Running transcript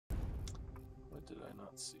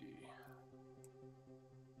not see.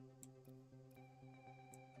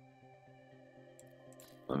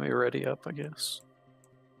 Let me ready up, I guess.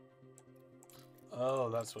 Oh,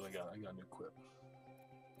 that's what I got. I got a new quip.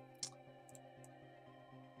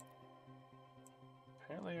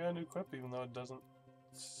 Apparently I got a new quip, even though it doesn't...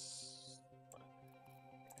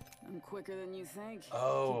 I'm quicker than you think.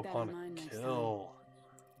 Oh, Keep that upon in mind a next time. kill.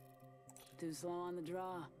 Too slow on the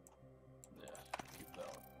draw. Yeah, keep that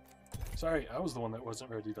one. Sorry, I was the one that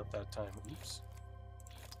wasn't readied up that time. Oops.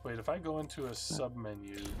 Wait, if I go into a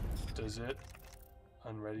sub-menu, does it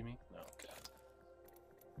unready me? No, okay.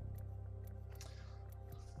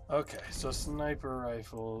 Okay, so sniper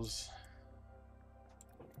rifles.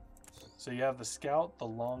 So you have the Scout, the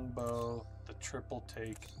Longbow, the Triple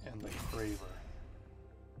Take, and the Kraber.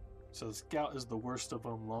 So the Scout is the worst of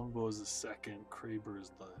them, Longbow is the second, Kraber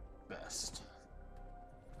is the best.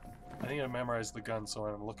 I think I memorized the gun, so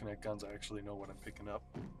when I'm looking at guns, I actually know what I'm picking up.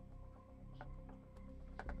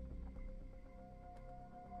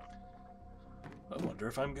 I wonder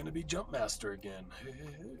if I'm going to be Jumpmaster again. Hey,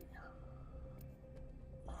 hey, hey.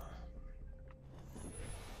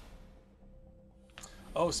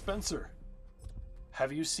 Oh, Spencer,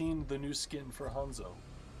 have you seen the new skin for Hanzo?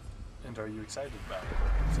 And are you excited about it,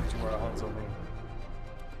 since you are a Hanzo main?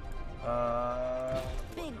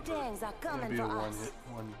 Big things are coming be for a us.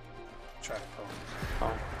 one track phone.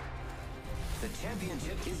 Oh. The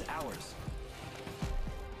championship is ours.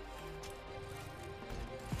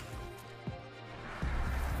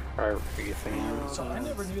 Alright, what are you thinking? So I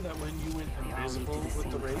never knew that when you went invisible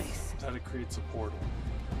with the Wraith, that it creates a portal.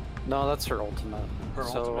 No, that's her ultimate. Her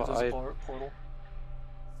so ultimate is a portal?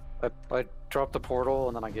 I drop the portal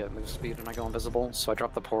and then I get move speed and I go invisible. So I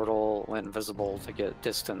drop the portal, went invisible to get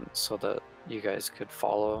distance so that you guys could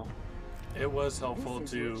follow. It was helpful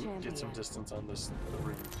to get some distance on the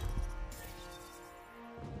ring.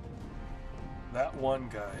 That one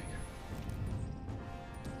guy.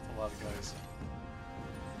 That's a lot of guys.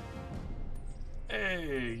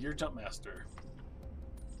 Hey, you're Jumpmaster.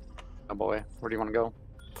 Oh boy, where do you want to go?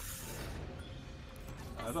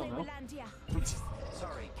 I don't know.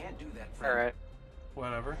 Sorry, can't do that, friend. Alright.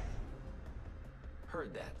 Whatever.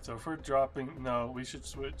 Heard that. So if we're dropping... No, we should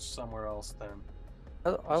switch somewhere else then.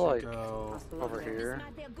 I like go over here.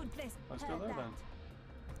 Let's go there then.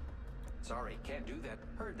 Sorry, can't do that.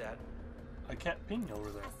 Heard that. I can't ping over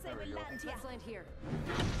there. There we go. Let's land here.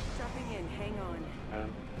 Dropping in. Hang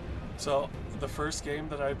on. So the first game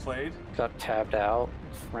that I played... Got tabbed out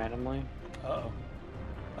randomly. Uh-oh.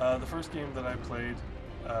 The first game that I played,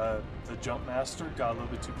 the Jumpmaster got a little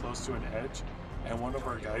bit too close to an edge, and one of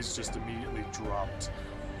our guys just immediately dropped.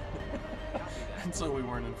 And so we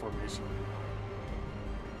weren't in formation.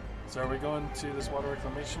 So are we going to this water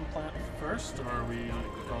reclamation plant first, or are we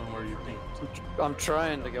going where you pinged? I'm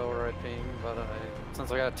trying to go where I ping, but since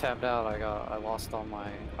I got tapped out, I lost all my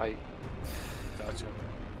height. Gotcha.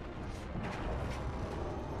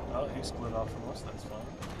 Oh, he split off from us, that's fine.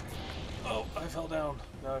 Oh, I fell down.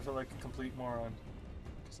 Now I feel like a complete moron.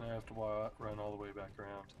 Because now I have to run all the way back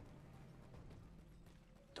around.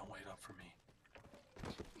 Don't wait up for me.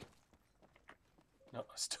 No,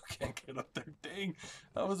 I still can't get up there. Dang,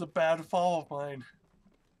 that was a bad fall of mine.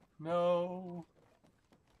 No.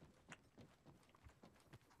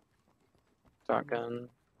 Shotgun.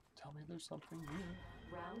 Tell me there's something here.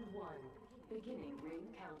 Round 1. Beginning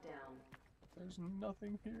ring countdown. There's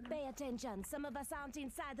nothing here. Pay attention, some of us aren't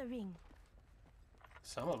inside the ring.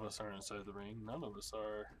 Some of us aren't inside the ring. None of us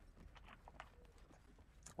are.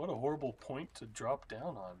 What a horrible point to drop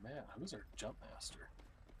down on. Man, who's our jump master?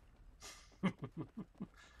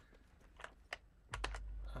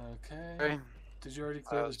 Okay. Did you already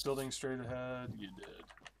clear this building straight ahead? You did.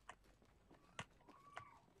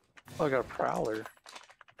 Oh, I got a prowler.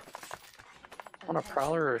 Want a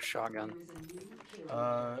prowler or a shotgun?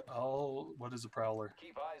 What is a prowler?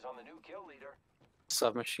 Keep eyes on the new kill leader.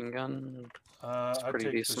 Submachine gun. I'd pretty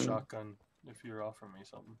take decent. the shotgun if you're offering me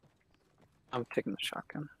something. I'm taking the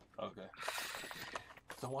shotgun. Okay.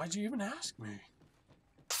 Then why'd you even ask me?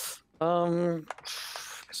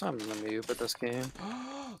 Because I'm the noob at this game.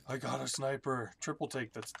 I got a sniper. Triple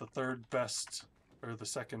take, that's the third best, or the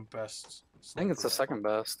second best. I think it's the sniper second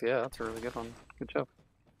best. Yeah, that's a really good one. Good job.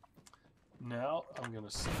 Now I'm gonna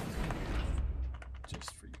save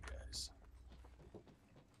just for you guys.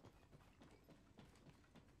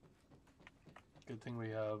 Good thing we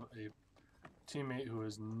have a teammate who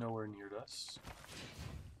is nowhere near us.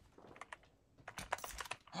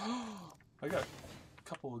 I got a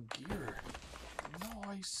couple of gear.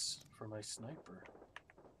 Nice for my sniper.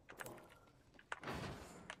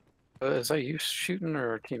 Is that you shooting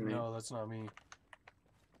or a teammate? No, that's not me.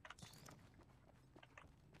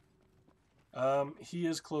 He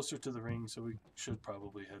is closer to the ring, so we should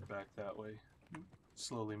probably head back that way.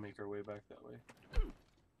 Slowly make our way back that way.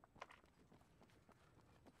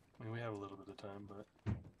 I mean, we have a little bit of time, but...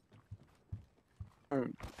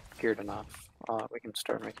 I'm geared enough. We can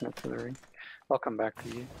start making it to the ring. I'll come back to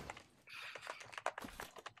you.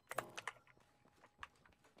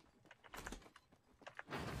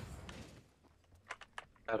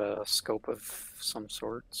 Got a scope of some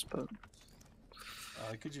sorts, but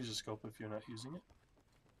I could use a scope if you're not using it.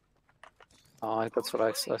 that's what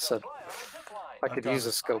I said. I I've could got use it.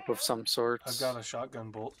 a scope of some sorts. I've got a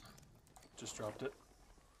shotgun bolt. Just dropped it.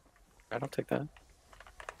 I don't take that.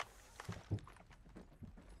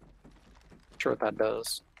 Sure what that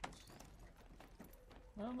does.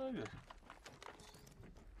 Well, no,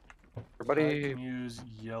 I Everybody, can use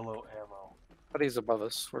yellow ammo. everybody's above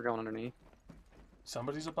us. We're going underneath.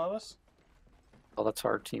 Somebody's above us? Oh, that's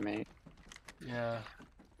our teammate. Yeah.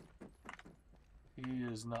 He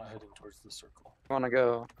is not heading towards the circle. You want to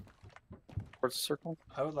go towards the circle?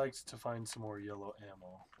 I would like to find some more yellow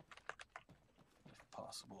ammo, if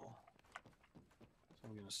possible. So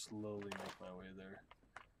I'm gonna slowly make my way there.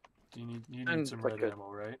 Do you need And some like red a- ammo,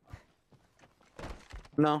 right?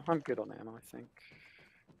 No, I'm good on ammo, I think.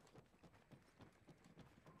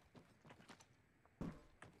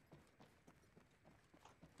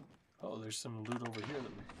 Oh, there's some loot over here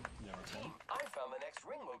that we never found. I found the next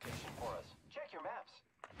ring location for us. Check your maps.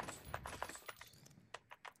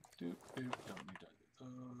 Don't need those.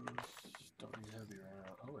 Don't need heavy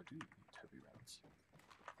rounds. Oh, I do need heavy rounds.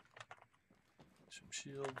 Some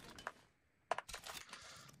shield.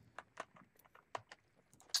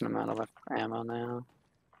 Decent amount of ammo now.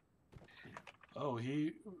 Oh,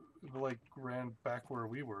 he like ran back where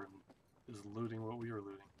we were and is looting what we were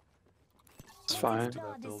looting. It's So I fine. moved to Door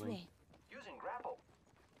that this building. way. Using grapple.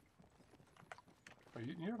 Are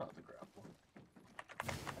you're not the grapple.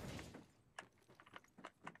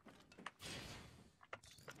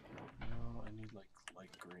 No, I need like light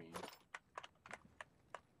green.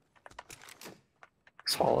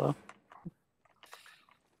 It's hollow.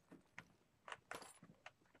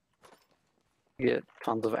 Get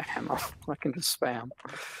tons of ammo. I can just spam.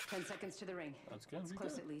 10 seconds to the ring. That's gonna It's be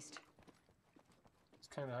close good. at least. It's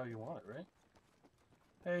kind of how you want it, right?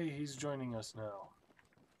 Hey, he's joining us now.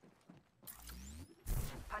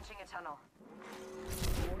 Punching a tunnel.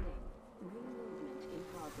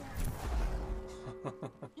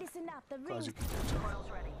 Listen up, the Glad you ring. could catch up. Portal's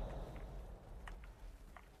ready.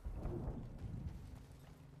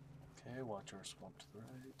 Okay, watch our swamp to the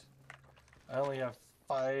right. I only have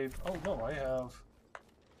 5. Oh no,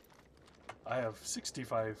 I have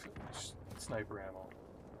 65 sniper ammo.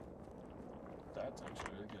 That's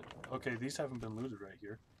actually really good. Okay, these haven't been looted right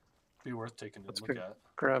here. Be worth taking a That's look good. at.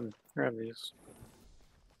 Grab these.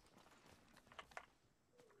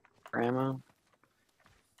 Ammo.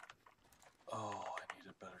 Oh, I need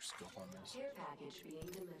a better scope on this. Care package being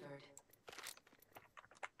delivered.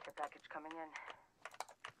 Care package coming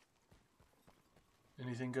in.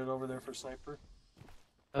 Anything good over there for sniper?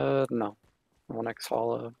 No. 1x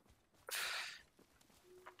hollow.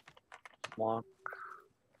 Lock.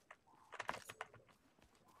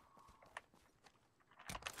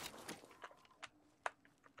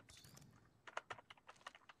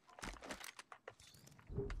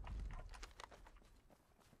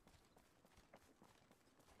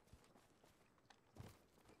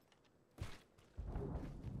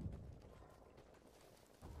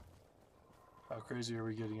 How crazy are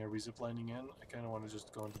we getting? Are we ziplining in? I kind of want to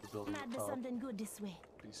just go into the building Might at be the top. something good this way.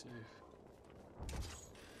 Be safe.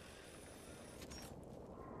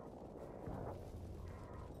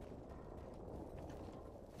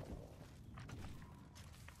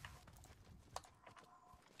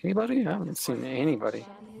 Anybody? I haven't seen anybody.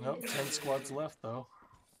 Nope, 10 squads left though.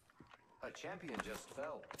 A champion just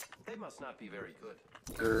fell. They must not be very good.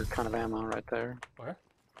 Your kind of ammo right there. Where?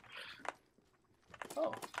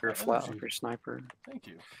 Oh, Your energy. flat, your sniper. Thank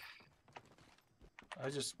you. I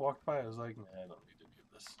just walked by. I was like, nah, I don't need any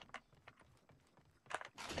of this.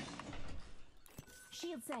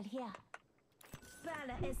 Shield cell here.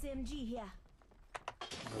 Prowler SMG here.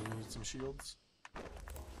 I need some shields.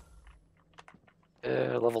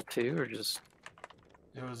 Level 2 or just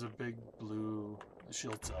It was a big blue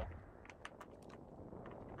shield cell.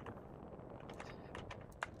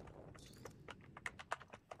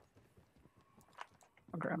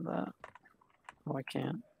 I'll grab that. Oh, I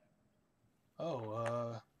can't.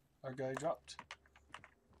 Oh, our guy dropped.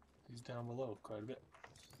 He's down below quite a bit.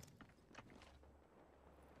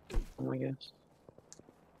 I guess.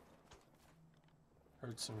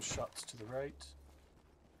 Heard some shots to the right.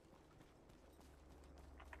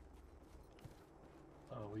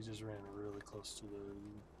 Oh, we just ran really close to the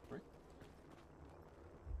break.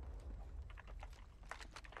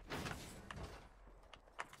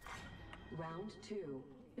 Round 2.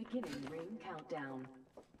 Beginning ring countdown.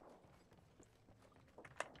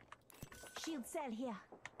 Shield cell here.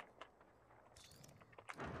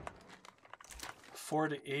 4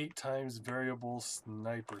 to 8 times variable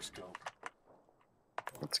sniper scope.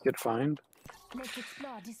 That's a good find. Let's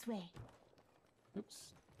explore this way.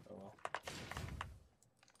 Oops. Oh well.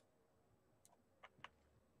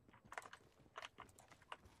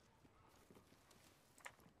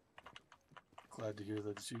 Glad to hear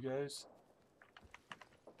that it's you guys.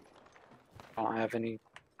 I don't have any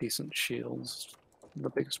decent shields. The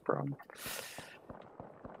biggest problem.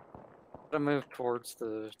 I move towards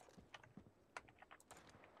the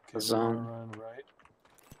Okay, we're zone. gonna run right.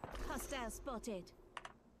 Hostile spotted.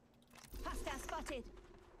 Hostile spotted.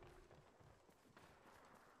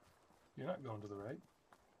 You're not going to the right.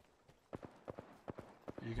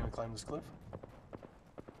 Are you gonna climb this cliff?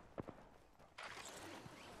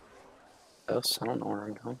 Yes, I don't know where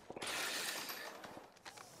I'm going.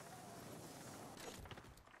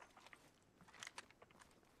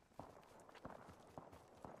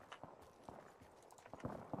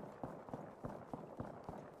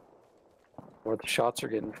 Where the shots are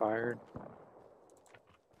getting fired.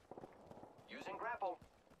 Using grapple.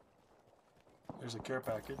 There's a care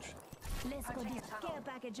package. Let's go this care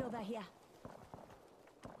package over here.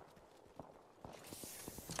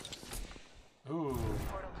 Ooh.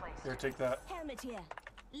 Portal placed. Here, take that. Helmet here.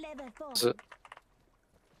 Level 4. Is it?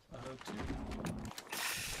 Two.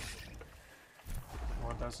 You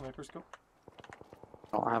want that sniper scope?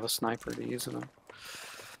 I don't have a sniper to use it on.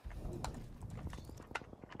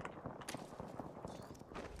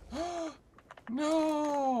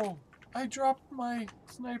 No! I dropped my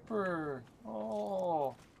sniper.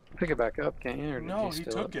 Oh. Pick it back up, can't you? Or did No, you he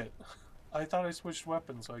steal took it. I thought I switched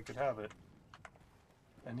weapons so I could have it.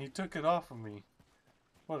 And he took it off of me.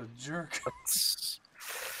 What a jerk. It's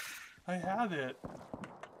I had it.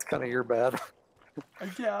 kind of your bad.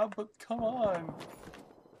 Yeah, but come on.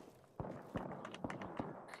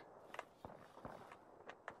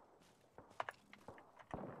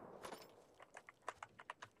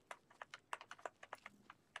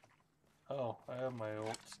 Oh, I have my ult.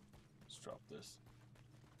 Let's drop this.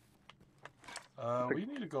 We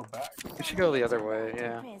need to go back. We should go the other way,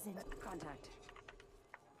 yeah. Present. Contact.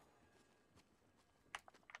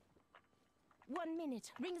 1 minute.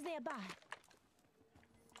 Rings nearby.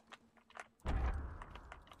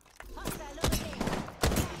 Hostile over there.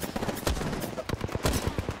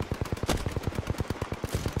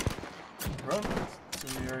 Run,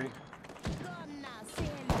 Sumiri. Gone now, sail.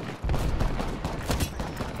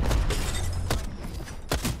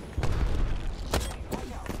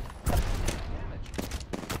 Taking damage.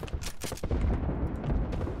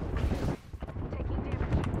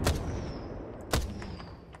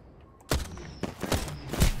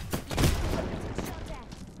 Shot at.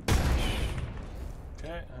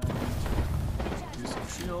 Okay, use some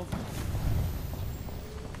shield.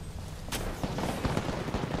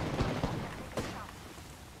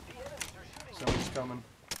 The enemies are shooting. Somebody's coming.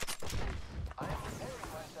 I am preparing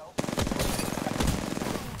myself.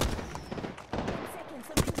 10 seconds. Something's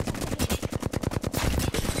happening.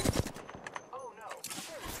 Oh no!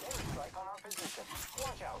 There's an airstrike on our position.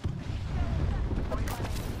 Watch out.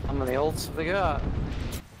 How many ults have they got?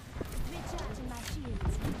 Recharging my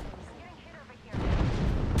shields. Getting hit over here.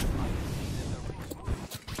 In the ring's moving.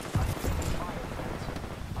 I am in fire fence.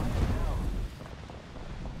 I am down.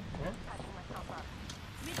 Okay. Patching myself up.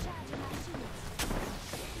 Recharging my shields.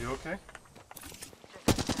 You okay?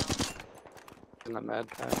 In the med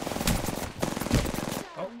pack.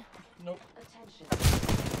 Oh, nope. Attention.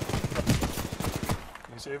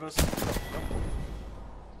 Can you save us? Nope.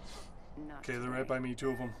 Not Okay, they're right by me, 2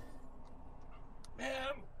 of them. Man,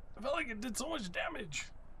 I felt like it did so much damage.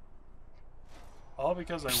 All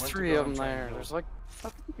because I There's went 3 to go of them and try and there. heal. There's like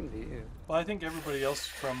nothing you can do. Well, I think everybody else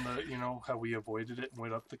from the, you know, how we avoided it and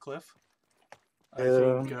went up the cliff. I Yeah.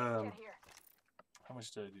 think, Get here. how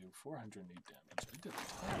much did I do? 408 damage. I did a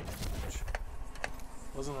ton of damage.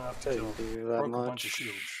 Wasn't enough to Didn't kill. do that Broke a bunch of much.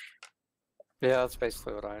 shields. Yeah, that's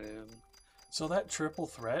basically what I did. So that triple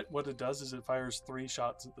threat, what it does is it fires 3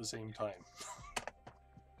 shots at the same time.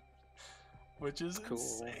 Which is Cool.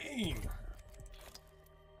 insane. You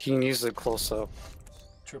can use it close up.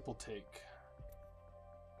 Triple take.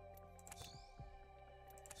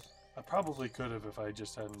 I probably could have if I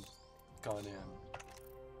just hadn't gone in.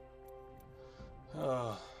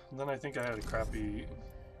 And then I think I had a crappy.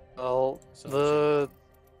 Well, So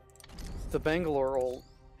the Bangalore ult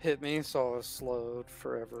hit me, so I was slowed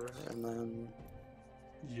forever, and then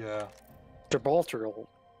Yeah. Gibraltar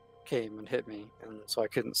came and hit me, and so I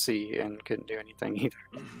couldn't see and couldn't do anything either.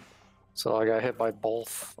 So I got hit by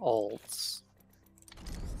both alts.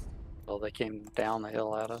 So they came down the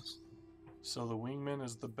hill at us. So the Wingman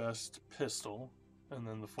is the best pistol, and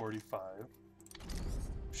then the 45.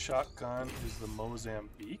 Shotgun is the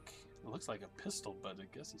Mozambique. It looks like a pistol, but I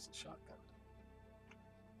guess it's a shotgun.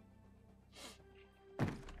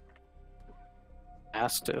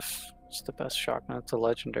 Mastiff is the best shotgun. It's a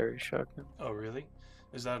legendary shotgun. Oh, really?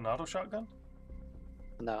 Is that an auto shotgun?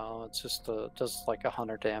 No, it's just does like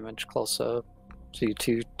 100 damage close up. So you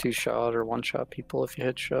two shot or one shot people if you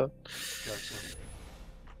headshot. Gotcha.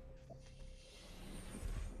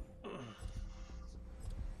 I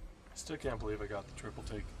still can't believe I got the triple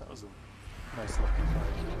take. That was a nice lucky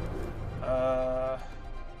find.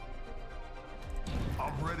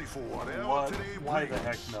 I'm ready for whatever What? today Why the brings.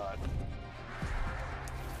 heck not?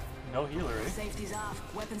 No healer, eh? Safety's off.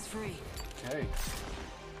 Weapons free. Okay.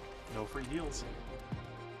 No free heals.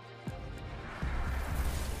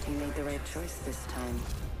 You made the right choice this time.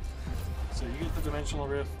 So you get the Dimensional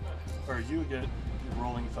Rift, or you get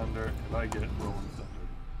Rolling Thunder, and I get Rolling Thunder.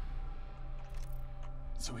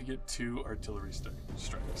 So we get 2 artillery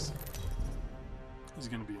strikes. This is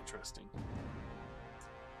going to be interesting.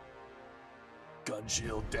 Gun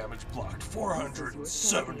shield damage blocked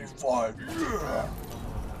 475. Yeah!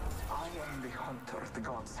 I am the hunter the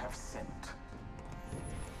gods have sent.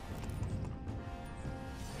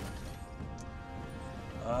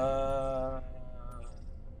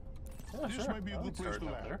 Yeah, This sure. might be a I'll good place start to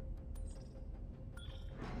up land. there.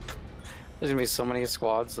 There's gonna be so many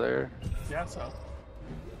squads there. Yeah, so.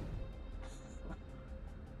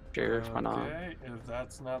 Sure, why not? Okay, if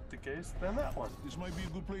that's not the case, then that one. This might be a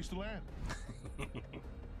good place to land.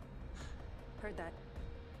 Heard that.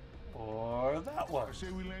 Or that one. I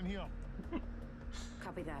say we land here.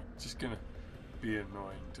 Copy that. Just gonna be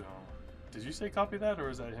annoying to him. Did you say copy that, or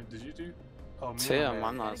is that him? Did you do? Oh, me. Tim, and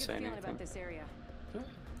I'm Got a not good saying feeling anything. about this area.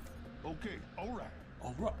 Okay, all right.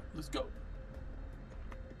 All right, let's go.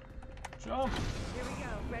 Jump. Here we go.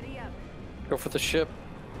 Ready up. Go for the ship.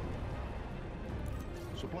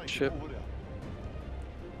 Supply Ship. ship over there.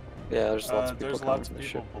 Yeah, there's lots of people There's coming lots from of the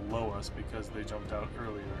people ship. below us because they jumped out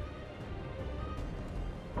earlier.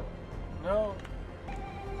 No,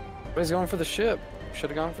 Everybody's going for the ship.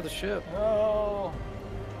 Should have gone for the ship. no.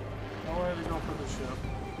 I wanted to go for the ship.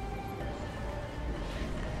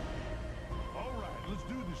 All right, let's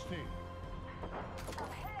do this thing.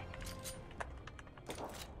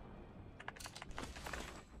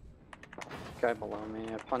 Guy below me.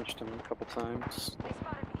 I punched him a couple times. They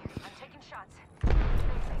spotted me. I'm taking shots.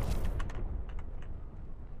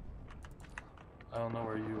 I don't know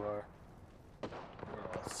where you are.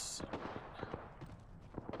 Oh, son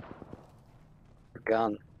of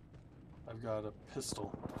Gun. a- I've got a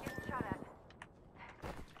pistol. Getting shot at.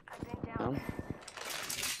 I've been down. No?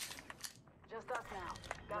 Just us now.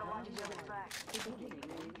 Gotta watch each other's back.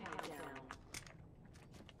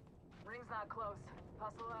 Ring's not close.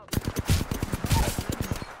 Hustle up.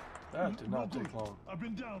 That did not No take good. long. I've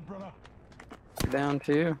been down, brother. You're down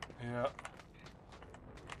too. Yeah.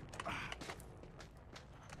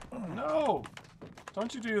 No!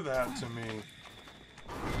 Don't you do that to me.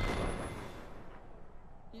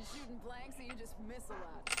 You shooting blanks and you just miss a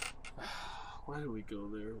lot. Why did we go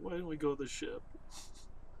there? Why didn't we go the ship?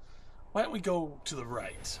 Why didn't we go to the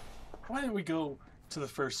right? Why didn't we go to the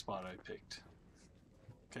first spot I picked?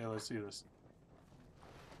 Okay, let's see this.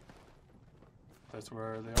 That's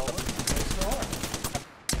where they all went. They still are.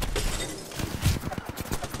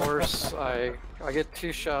 Of course, I get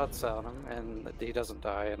 2 shots at him, and he doesn't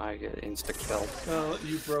die, and I get insta kill. Well,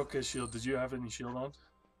 you broke his shield. Did you have any shield on?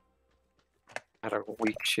 I had a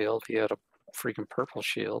weak shield. He had a freaking purple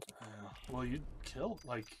shield. Well, you killed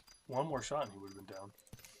like one more shot and he would have been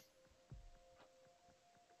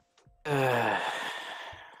down.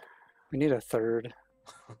 We need a third.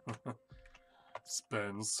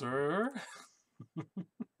 Spencer.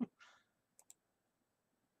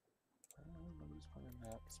 Nobody's playing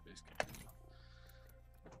that space campaign.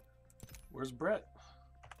 Where's Brett?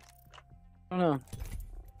 I don't know.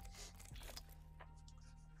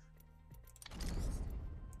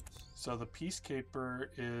 So the Peacekeeper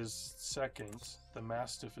is second, the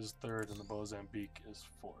Mastiff is third, and the Mozambique is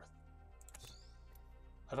fourth.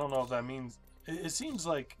 I don't know if that means... It seems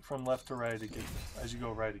like from left to right, as you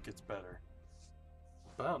go right, it gets better.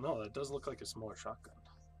 But I don't know, that does look like a smaller shotgun.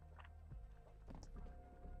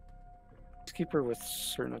 Keeper with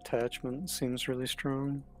certain attachment seems really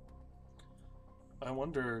strong. I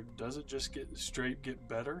wonder, does it just get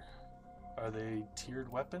better? Are they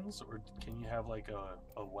tiered weapons, or can you have like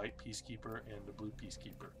a white peacekeeper and a blue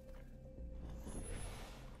peacekeeper?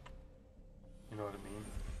 You know what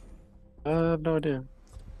I mean? I have no idea.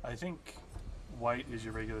 I think white is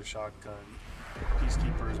your regular shotgun,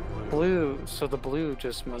 peacekeeper is blue. Blue, so the blue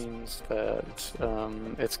just means that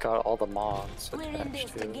it's got all the mods We're in this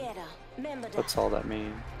attached to it. together. Remember that. That's all that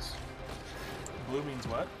means. Blue means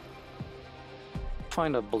what?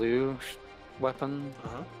 Find a blue weapon,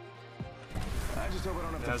 Uh-huh. I just hope I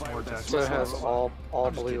don't have It to has fight more with that attachments. so it has Swiss all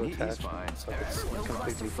I'm just blue kidding, he's attachments, fine. so it's No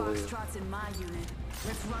completely blue. in my unit.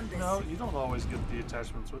 Let's run this. No, you don't always get the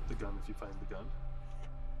attachments with the gun if you find the gun.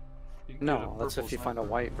 You can get a No, that's purple if you find a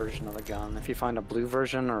sniper. white version of the gun. If you find a blue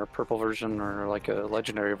version or a purple version or like a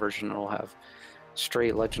legendary version, it'll have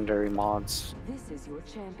straight legendary mods. This is your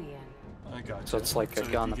champion. I got So you. it's like So a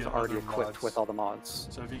if gun you that's get already other equipped mods- with all the mods.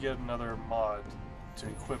 So if you get another mod to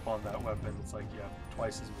equip on that weapon, it's like you have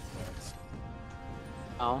twice as many mods.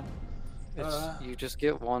 No, it's Uh. you just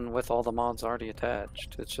get one with all the mods already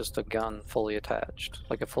attached. It's just a gun fully attached,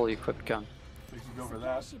 like a fully equipped gun. We can go for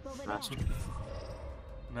that. Ship over there. Master.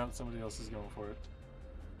 Now that somebody else is going for it.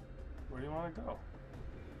 Where do you want to go?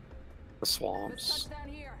 The swamps. Touchdown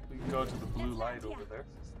here. We can go to the blue light over there.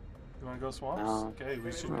 You want to go swamps? No. Okay,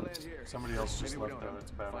 we should. land Somebody else just Maybe we left don't. out.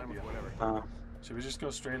 It's a bad Fine with idea. whatever. Should we just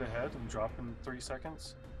go straight ahead and drop in 3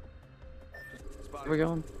 seconds? Here we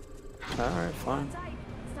go. Alright, fine. Tight.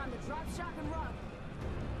 It's time to drop, shock, and run.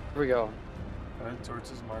 Here we go. Head towards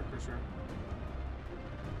his marker, sure.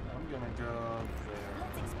 I'm gonna go there.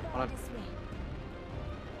 Let's explore Wanna- this way.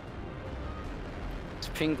 It's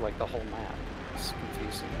pinged like the whole map. It's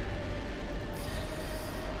confusing.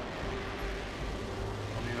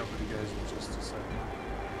 I'll meet up with you guys in just a second.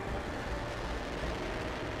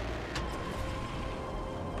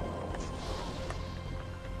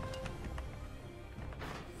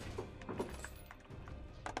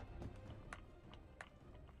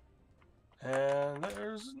 And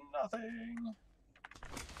there's nothing.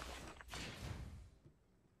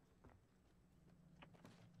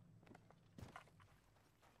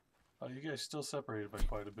 Oh, you guys still separated by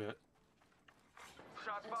quite a bit.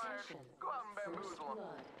 Shots fired. Attention. Go out and First bamboozle him.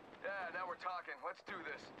 blood. Yeah, now we're talking. Let's do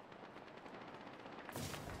this.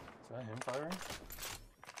 Is that him firing?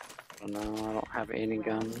 I don't know, I don't have any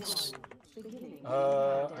guns. Beginning I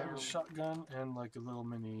have countdown. a shotgun and like a little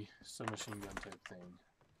mini submachine gun type thing.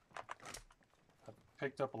 I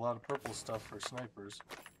picked up a lot of purple stuff for snipers.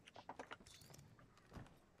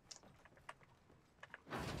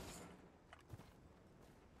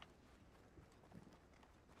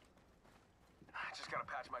 I just gotta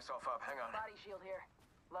patch myself up. Hang on. Body shield here.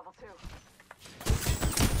 Level 2.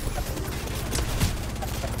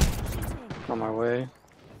 Shooting. On my way.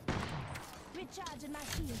 Recharging my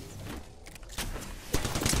shields.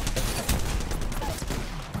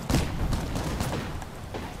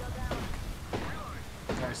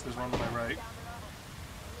 Nice, there's one to my right.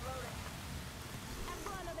 I'm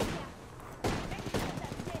going over here. Ready to get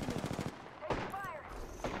that enemy. Taking fire.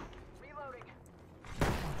 Reloading.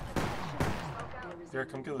 Here,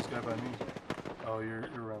 come kill this guy by me. Oh, you're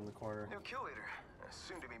around the corner. New kill leader.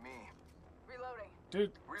 Soon to be me. Reloading.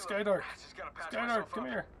 Dude, Reload. Skydark! Just gotta patch Skydark, myself come up.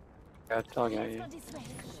 here! Yeah, talking at Let's you, go this way.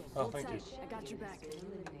 Oh, thank you. I got your back.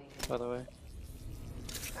 by the way.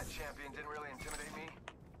 That champion didn't really intimidate me.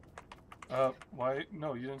 Why?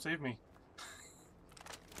 No, you didn't save me.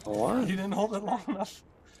 What? You didn't hold it long enough.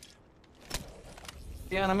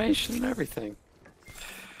 The animation and everything.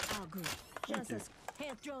 Oh, good. Thank Just you. a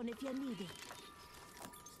health drone if you need it.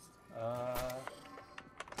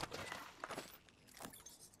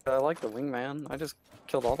 I like the wingman. I just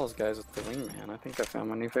killed all those guys with the wingman. I think I found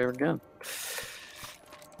my new favorite gun.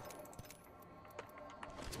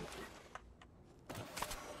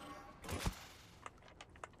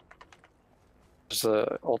 There's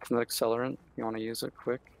a ultimate accelerant. You want to use it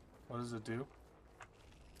quick? What does it do?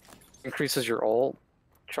 Increases your ult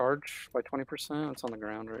charge by 20%. It's on the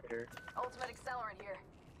ground right here. Ultimate accelerant here.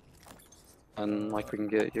 And like we can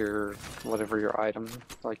get your whatever your item,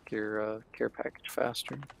 like your care package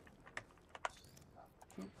faster.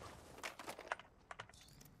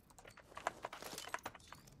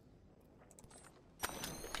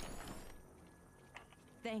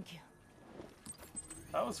 Thank you.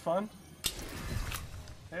 That was fun.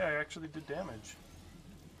 Hey, I actually did damage.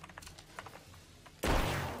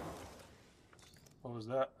 What was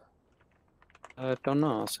that? I don't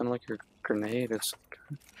know. It sounded like your grenade is.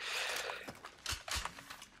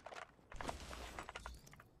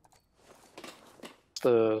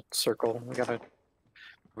 The circle. We gotta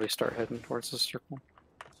really start heading towards the circle.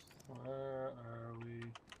 Where are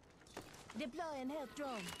Deploy and help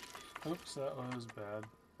drone. Oops, that was bad.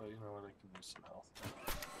 But you know what? I can use some health.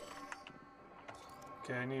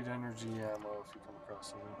 Okay, I need energy ammo if you come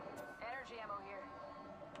across any. Energy ammo here.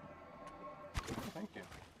 Thank you.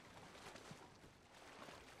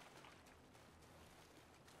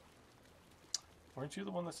 Weren't you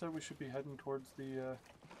the one that said we should be heading towards the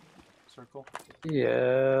circle?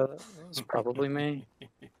 Yeah, that was probably me.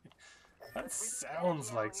 That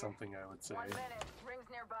sounds like something I would say. 1 minute. Rings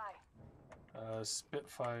nearby.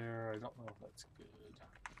 Spitfire, I don't know if that's good.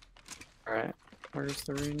 Alright, where's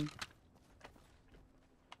the ring?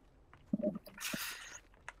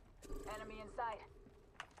 Enemy inside.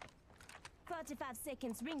 45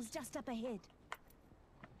 seconds. Rings just up ahead.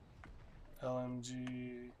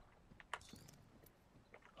 LMG.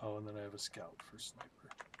 Oh, and then I have a scout for sniper.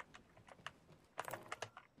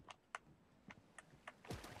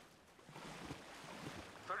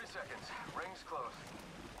 Seconds. Rings close.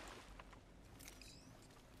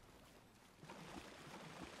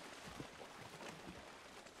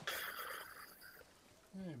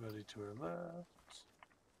 Anybody to our left?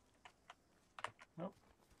 Nope.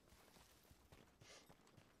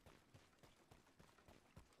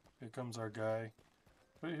 Here comes our guy.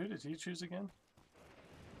 Wait, who did he choose again?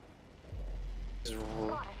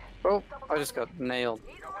 Oh, I just got nailed.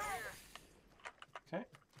 Okay.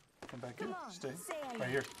 Come back Come in. on, Stay. say Right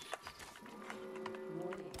here.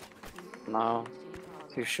 No,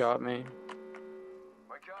 he shot me.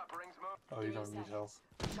 Wake up. Rings move. Oh, you don't need health.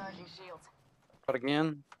 Charging shields. But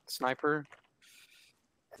again, sniper.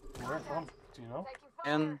 Where from? Do you know? Taking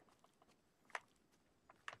fire. And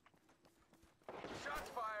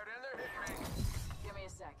Shots fired and they're hitting me. Give me a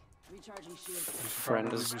sec. Recharging shields. We should Friend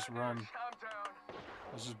probably is- just run. I'm down.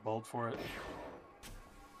 Let's just bolt for it.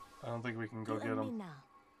 I don't think we can go You get and me him. now.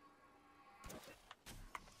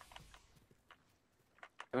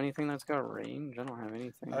 have anything that's got range? I don't have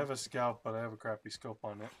anything. I have a scout, but I have a crappy scope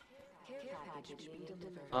on it. Care package being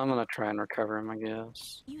delivered. I'm gonna try and recover him, I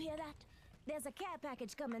guess. You hear that? There's a care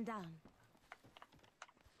package coming down.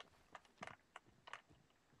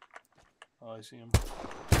 Oh, I see him.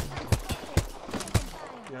 Taking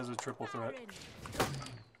fire. He has a triple threat. Firing.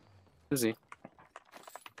 Is he?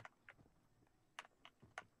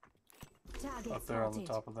 Target Up there on the spotted.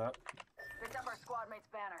 top of that. Picked up our squad mate's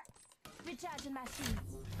banner. Recharging my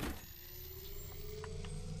shields.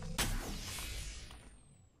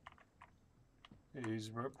 He's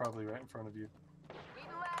probably right in front of you. Being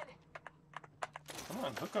led. Come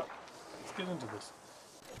on, hook up. Let's get into this.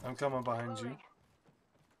 I'm coming behind you.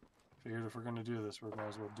 Figured if we're gonna do this, we might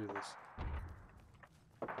as well do this.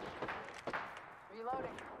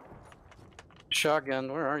 Reloading.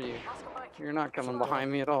 Shotgun, where are you? Oscar bike. You're not coming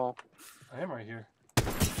behind me at all. I am right here.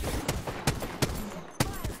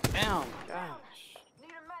 Damn, gosh. Need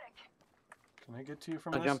a medic. Can I get to you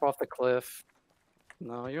from I this? jump off the cliff.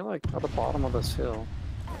 No, you're like at the bottom of this hill.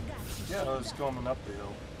 I got you. Yeah, I was going up the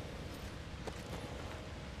hill.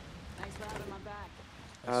 Thanks for having my back.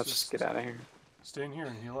 Let's just get out of here. Stay in here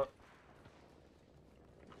and heal up.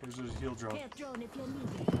 Here's a heal drone. Care drone if you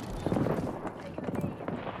need it. Taking a knee.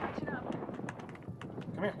 Catching up.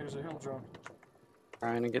 Come here, here's a heal drone.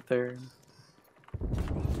 Trying to get there.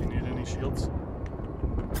 Do you need any shields?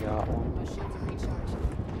 Got one. My shields are recharged.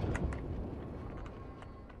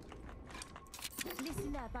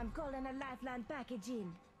 Listen up, I'm calling a lifeline package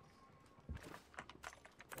in.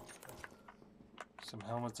 Some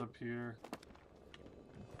helmets up here.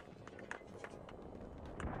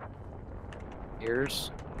 Ears.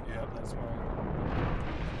 Yeah, that's mine.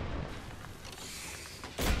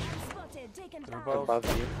 Spotted, taking They're fire.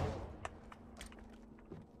 Above you.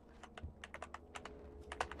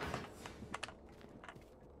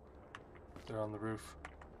 They're on the roof.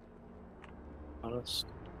 Noticed.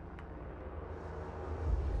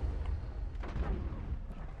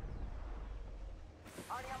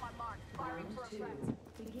 Already on my mark. Firing for effect.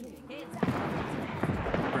 Heads up.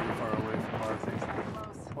 Pretty far away from our thing.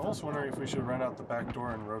 Close. I'm almost wondering if we should run out the back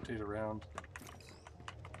door and rotate around.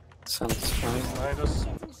 Sounds fine. Behind us.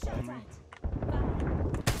 Getting shot Behind me. at.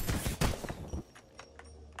 Fire.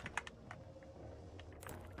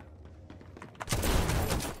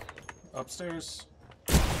 Upstairs.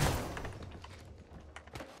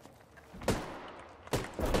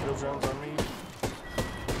 Heal drones on me.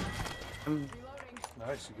 Reloading.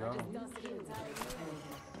 Nice, you got him. Dusted it.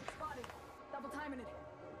 Spotted. Double timing it.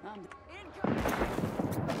 Incoming.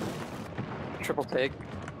 Triple take.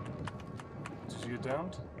 Did you get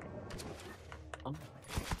downed?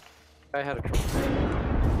 I had a triple take.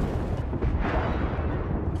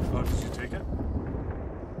 Oh, did you take it?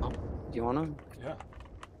 Do you wanna? Yeah.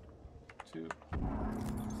 2.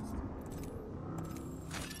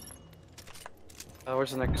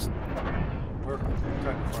 Where's the next? We're kind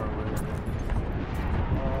of far away.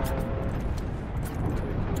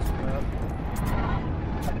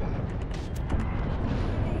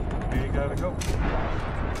 We gotta go.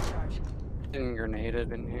 Getting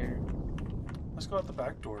grenaded in here. Let's go out the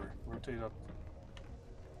back door. Rotate up.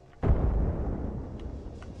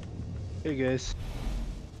 Hey guys.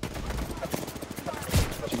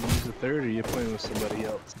 Did you use the third or are you playing with somebody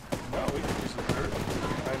else? No, we can use the third.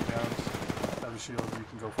 I'm down. Have a shield. You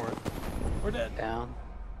can go for it. We're dead. Down.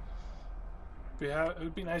 It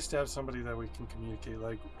would be nice to have somebody that we can communicate.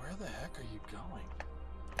 Like, where the heck are you going?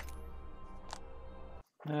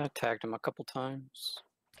 I tagged him a couple times.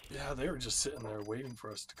 Yeah, they were just sitting there waiting for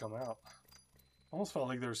us to come out. Almost felt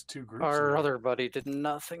like there's two groups. Our other buddy did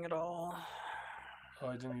nothing at all. Oh,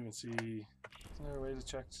 I didn't even see. Is there a way to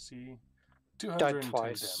check to see? Died 210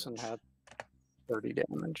 twice damage. and had 30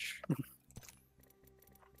 damage.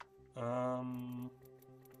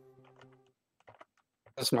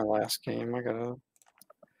 That's my last game. I gotta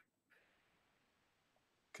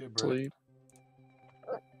Okay, Brett. sleep.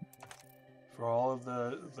 For all of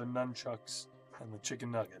the nunchucks and the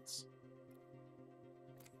chicken nuggets.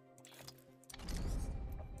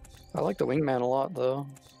 I like the wingman a lot, though.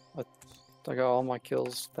 I got all my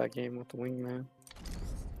kills that game with the wingman.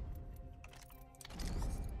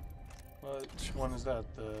 Which one is that?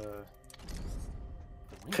 The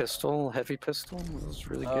wing- Pistol, heavy pistol, it was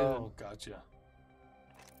really Oh, gotcha.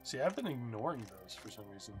 See, I've been ignoring those for some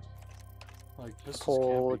reason. Like good. pistols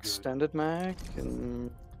Full can't be extended mag and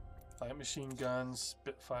good. Light machine guns,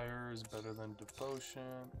 Spitfire is better than Devotion.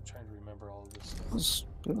 I'm trying to remember all of this stuff.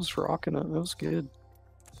 it was rocking it. It was good.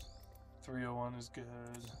 301 is good.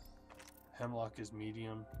 Hemlock is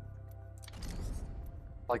medium.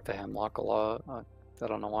 I like the Hemlock a lot. I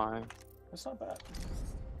don't know why. That's not bad.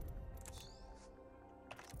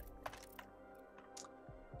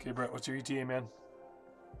 Okay, Brett, what's your ETA, man?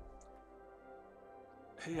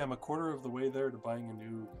 Hey, I'm a quarter of the way there to buying a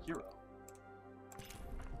new hero.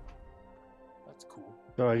 That's cool.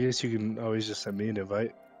 Oh, I guess you can always just send me an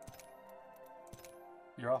invite.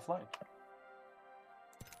 You're offline.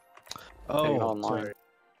 Oh, online. sorry.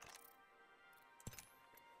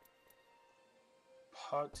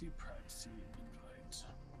 Party Praxi invite.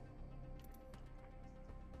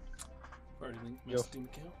 Party link my Yo. Steam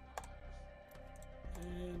account.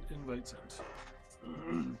 And invite sent.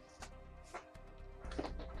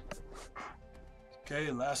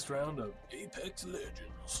 Okay, last round of Apex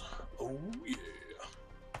Legends. Oh yeah.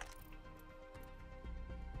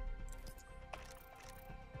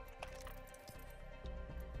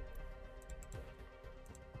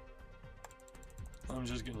 I'm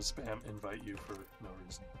just gonna spam invite you for no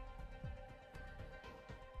reason.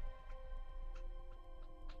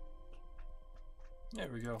 There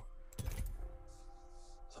we go.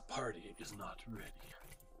 The party is not ready.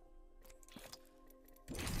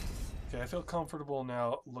 Okay, I feel comfortable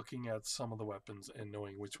now looking at some of the weapons and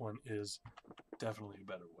knowing which one is definitely a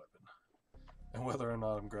better weapon. And whether or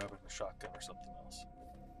not I'm grabbing a shotgun or something else.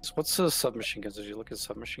 What's the submachine guns? Did you look at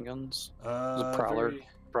submachine guns? The Prowler.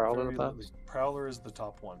 Prowler with that? Prowler is the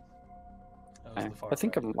top one. That was Okay. the far I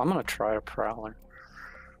think right. I'm gonna try a Prowler.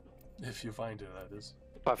 If you find it, that is.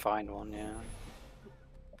 If I find one, yeah.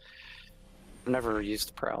 I've never used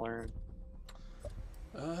the Prowler.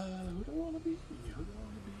 Who do I want to be? Who do I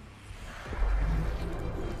want to be?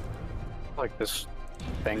 I like this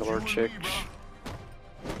Bangalore chick.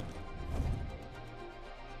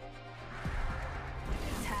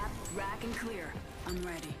 Tap, rack, and clear. I'm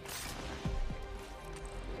ready.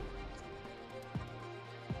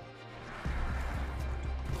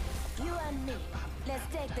 You and me. Let's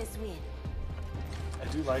take this win. I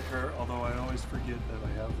do like her, although I always forget that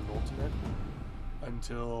I have an ultimate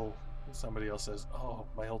until somebody else says, "Oh,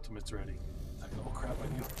 my ultimate's ready." It's like, oh crap, I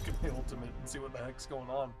need to get my ultimate and see what the heck's going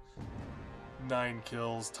on. 9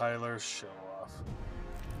 kills, Tyler, show off.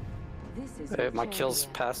 This is Hey, my kills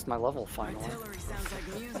passed my level finally. Artillery sounds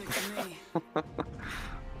like music to me.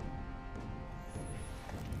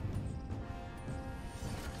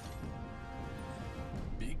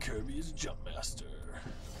 B. Kirby is Jump Master.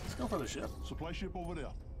 Let's go for the ship. Supply ship over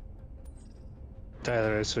there.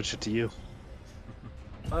 Tyler, I switch it to you.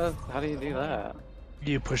 How do you do that?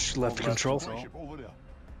 You push left left control. Supply ship over there.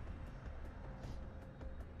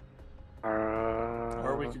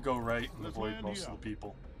 Or we could go right and Let's avoid land most here. of the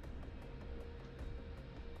people.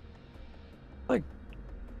 like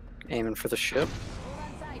aiming for the ship. Hold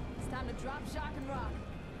on tight. It's time to drop, shock, and rock.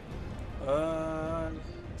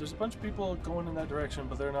 There's a bunch of people going in that direction,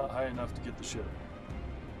 but they're not high enough to get the ship.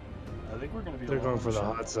 I think we're going to be They're alone going on for the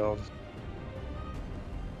ship. hot zone.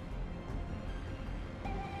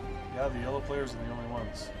 Yeah, the yellow players are the only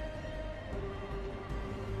ones.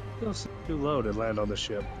 Feels too low to land on the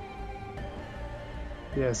ship.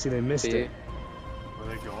 Yeah, see, they missed See? it. Were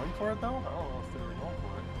they going for it though? I don't know if they were going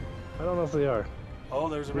for it. I don't know if they are. Oh,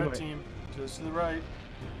 there's a We red might- team just to the right.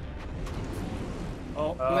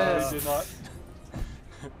 Oh, Missed. they did not.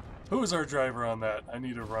 Who is our driver on that? I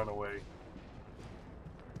need to run away.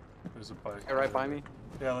 There's a bike. Hey, right by me.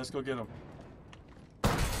 Yeah, let's go get him.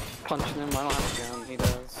 Punching him. I don't have a gun. He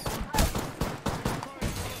does.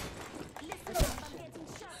 Listen up, I'm getting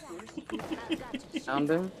shot at. I've got you. Found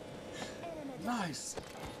him. Enemy down. Nice.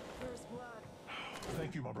 First blood.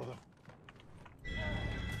 Thank you, my brother.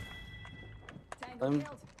 Tango Um,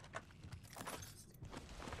 killed.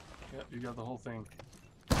 Yep, you got the whole thing.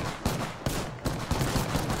 Spotted.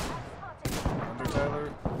 Under Tyler.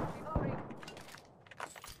 Reloading.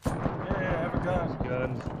 Yeah, I have a gun.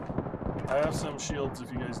 Gun. I have some shields if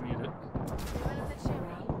you guys need it. Benefit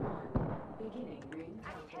shield. Beginning ring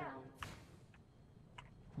countdown.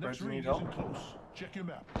 Next do you ring need isn't help? close. Check your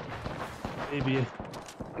map. Maybe.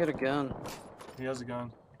 Get a gun. He has a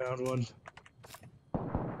gun. Found one.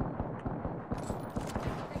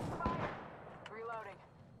 Reloading.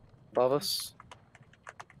 Above us.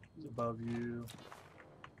 He's above you.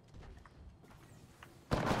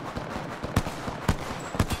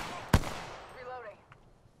 Reloading.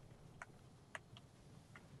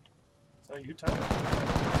 Is that you, Tyler?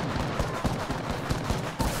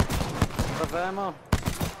 Of ammo.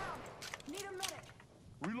 Need a medic.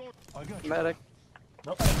 Reload. I got you. Medic.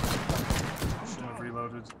 Nope. Shouldn't have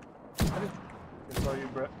reloaded. It's all you,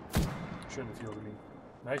 Brett. Shouldn't have healed me.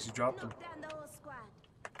 Nice, you dropped him. Knock down the whole squad.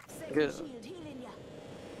 Second Good. shield healing ya.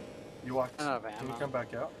 You walked. Out of Can you ammo. come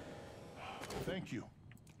back out? Thank you.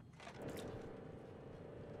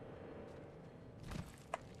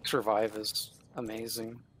 Survive is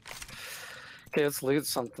amazing. Okay, let's loot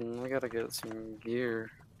something. We gotta get some gear.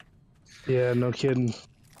 Yeah, no kidding.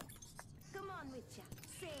 Come on with ya.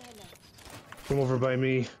 Say hello. Come over by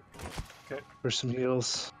me. Okay. For some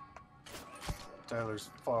heals. Tyler's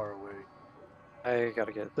far away. I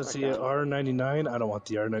gotta get. Let's a see, gun. R99. I don't want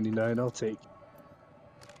the R99. I'll take.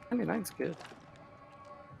 99's good.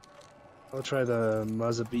 I'll try the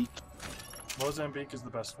Mozambique. Mozambique is the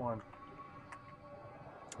best one.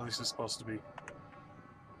 At least it's supposed to be.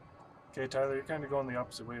 Okay, Tyler, you're kind of going the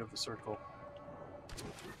opposite way of the circle.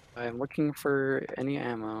 I'm looking for any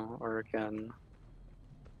ammo or a gun.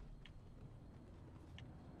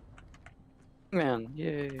 Man,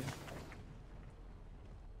 yay.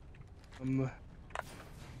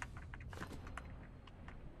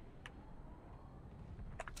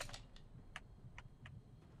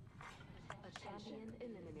 Champion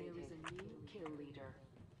eliminated. There is a new kill leader.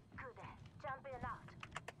 Good. Champion out.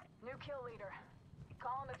 New kill leader.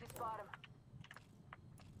 Call him if you spot him.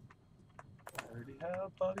 I already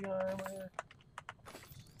have body armor.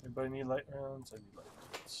 Anybody need light rounds? I need light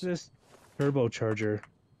rounds. This turbocharger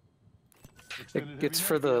Extended It's heavy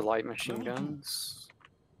for the mag. light machine Level 2. guns.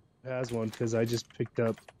 has one because I just picked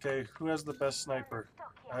up. Okay, who has the best sniper?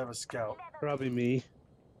 I have a scout. Probably me.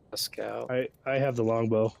 A scout. I have the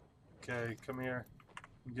longbow. Okay, come here.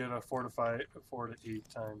 You get a 4 to 8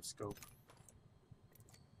 times scope.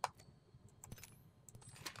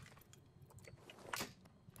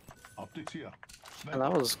 Optics here. And Sniper.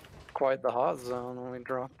 that was quite the hot zone when we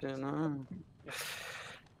dropped in. Are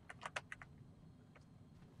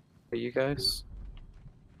you guys?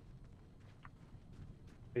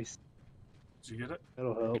 Nice. Did you get it?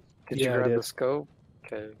 That'll help. Did Yeah, you I grab did. the scope?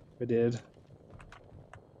 Okay. I did.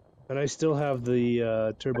 And I still have the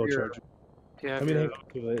turbocharger. Do you have I mean, your hang on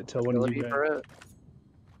to it till one of ability you guys. for it?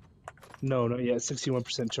 No, not yet.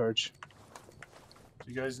 61% charge.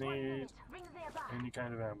 Do you guys 1 need minute. Rings nearby. any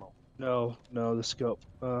kind of ammo? No, the scope.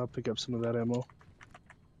 I'll pick up some of that ammo.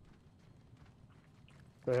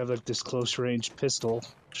 I have like this close range pistol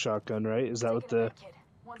shotgun, right? Is that what Taking a the med kit.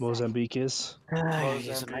 1 sec. Mozambique is?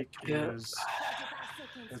 Mozambique Yeah. is. 35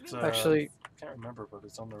 seconds. It's Ring Actually, I can't remember, but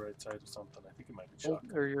it's on the right side of something. I think it might be hold-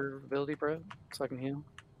 shotgun. or your ability, Brett, so I can heal.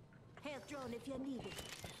 Health drone if you need it.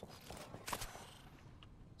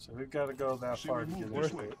 So we've got to go that See, far we to get move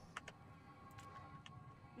this into way. it.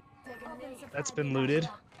 Taking a Open knee. supply That's been bin looted.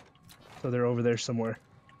 area. So they're over there somewhere.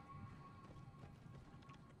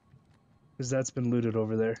 Because that's been looted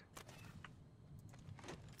over there.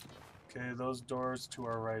 Okay, those doors to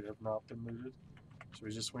our right have not been looted. Should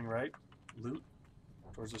we just swing right? Loot?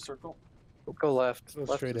 Towards the circle? We'll go left. Go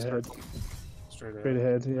left straight is ahead. circle. Straight Straight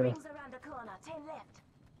ahead. ahead, yeah. Rings around the corner. 10 left.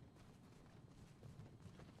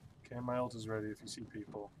 Okay, my ult is ready if you see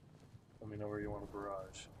people. Let me know where you want a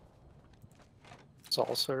barrage. It's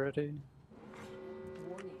also ready.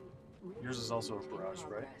 Warning. Yours is also a barrage,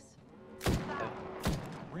 right?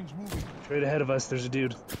 Rings moving. Straight ahead of us, there's a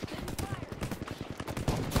dude.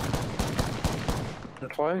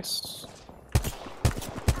 And twice.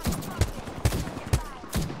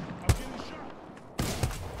 I'm getting shot.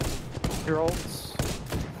 Your ults.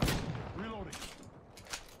 Reloading.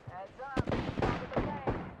 Heads up. Top of the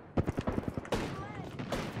tank.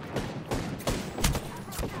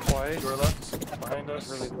 Twice. To our left, behind us.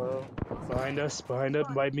 Really low. Behind us,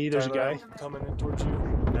 by me, there's a Tyler, guy. coming in towards you.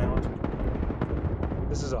 Down.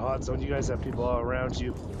 This is a hot zone. You guys have people all around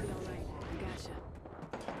you.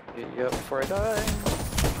 Yep, before I die.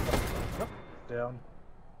 Down.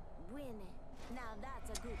 Winning. Now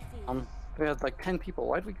that's a good feeling. We had like 10 people.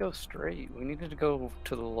 Why'd we go straight? We needed to go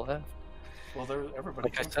to the left. Well, there, everybody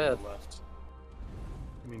Like I came to said. the left.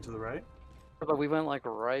 You mean to the right? But we went like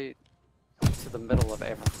right to the middle of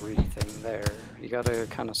everything there. You gotta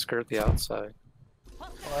kind of skirt the outside.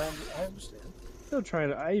 Well, I understand. Still trying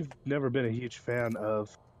to. I've never been a huge fan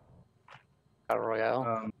of. Battle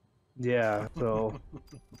Royale. Yeah. So.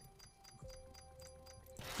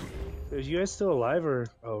 Are you guys still alive or?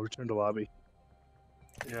 Oh, return to lobby.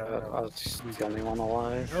 Yeah, I was just the only one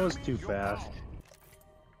alive. That was too fast.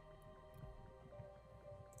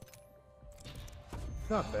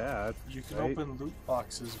 Not bad. you can right? open loot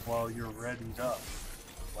boxes while you're readied up.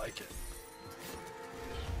 Like it.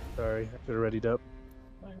 Sorry, I should have readied up.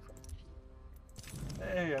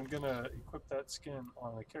 Hey, I'm gonna equip that skin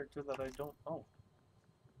on a character that I don't own.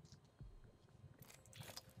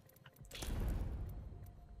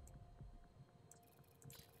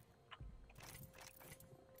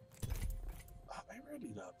 I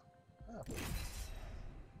readied up. Ah.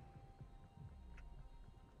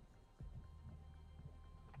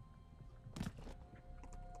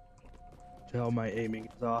 Tell my aiming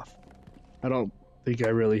is off. I don't think I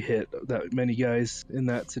really hit that many guys in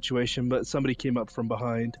that situation, but somebody came up from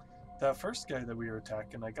behind. That first guy that we were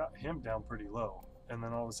attacking, I got him down pretty low, and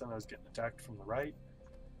then all of a sudden I was getting attacked from the right.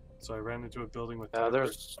 So I ran into a building with Yeah, Tyler,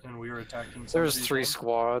 there's- and we were attacking. There's somebody 3 again.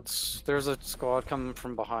 squads. There's a squad coming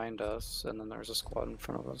from behind us, and then there's a squad in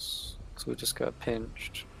front of us. So we just got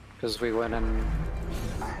pinched because we went in.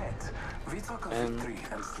 Ahead, we talk of And- victory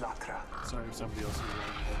and slaughter. Sorry if somebody else is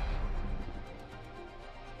running.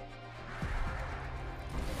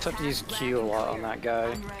 Just have to use Q a lot on that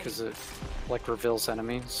guy because it like reveals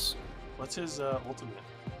enemies. What's his ultimate?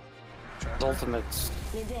 His ultimate's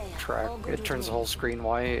track. It turns the whole screen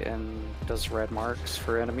white and does red marks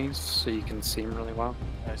for enemies, so you can see him really well.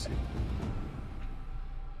 I see.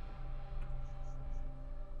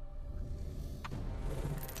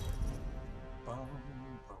 Bum,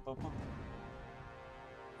 bum, bum, bum.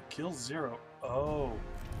 Kill 0. Oh,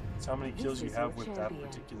 it's how many kills This you is have your with that champion.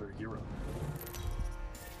 particular hero.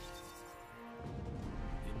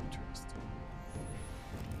 Interesting.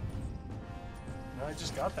 No, I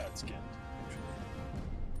just got that skin.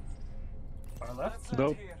 Far left?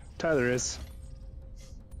 Nope. Tyler is.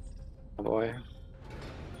 Oh boy.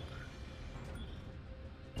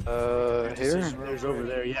 Good Here? decision, real There's over quick.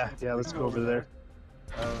 there. Yeah, let's go over there.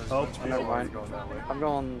 There's Oh, a bunch of never people mind. going that way. I'm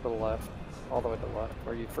going to the left, all the way to the left,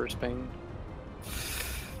 where you first pinged.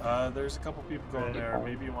 There's a couple people going there.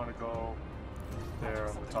 Maybe you want to go there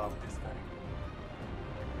on the top.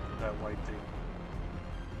 That white thing.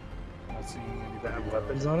 Not seeing anybody. That have with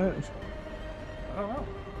weapons a- on it? I don't know.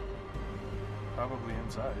 Probably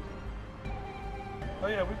inside. Oh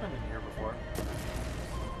yeah, we've been in here before.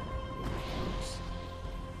 Oops.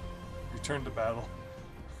 Return to battle.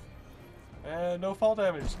 And no fall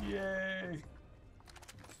damage. Yay!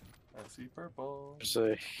 I see purple. There's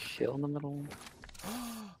a hill in the middle.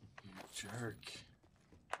 You jerk.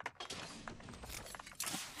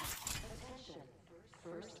 Attention.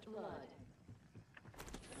 First blood.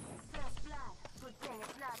 First blood. Good thing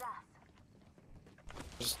it's not us.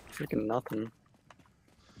 There's freaking nothing.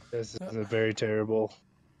 This is a very terrible.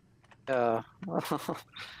 Yeah.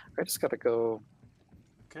 I just gotta go.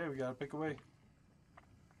 Okay, we gotta pick away.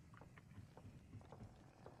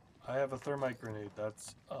 I have a thermite grenade.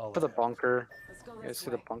 That's all. To I the have. bunker. Let's go You guys this see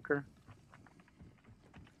the way. bunker?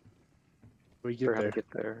 We Or get how to there. get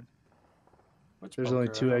there. Which There's only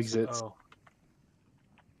bunker? 2 I don't see- exits. Oh.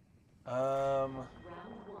 Round 1.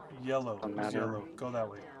 Yellow. Doesn't Who's matter. yellow? Go that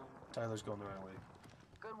way. Tyler's going the right way.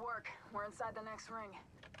 Good work. We're inside the next ring.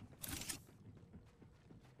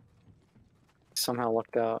 Somehow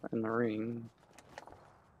lucked out in the ring.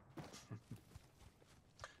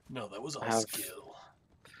 No, that was all have- skill.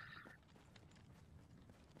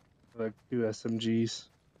 Like 2 SMGs.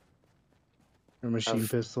 Or machine Have-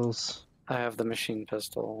 pistols. I have the machine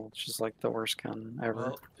pistol, which is like the worst gun ever.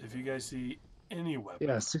 Well, if you guys see any weapon.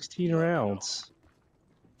 Yeah, 16 Let me know. rounds.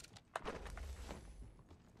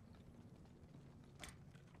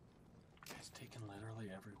 He's taking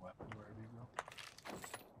literally every weapon wherever you go.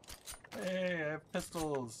 Hey, I have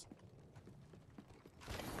pistols.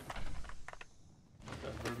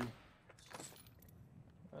 That Ruby.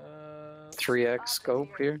 3x scope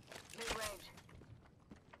here. Mid-range.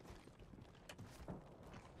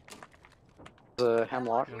 The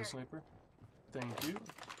hemlock. You have a sniper? Thank you.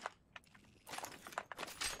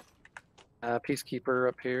 Peacekeeper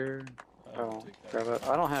up here. I'll Oh, take that. grab it.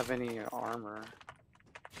 I don't have any armor.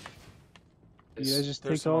 You guys just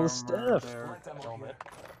There's take some all the armor stuff. there, Light ammo helmet.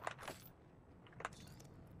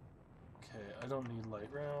 Okay, I don't need light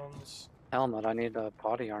rounds. Helmet. I need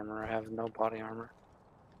body armor. I have no body armor.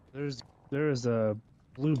 There is a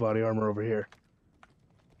blue body armor over here.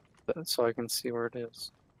 So I can see where it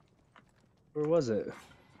is. Where was it?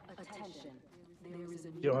 Attention. There is a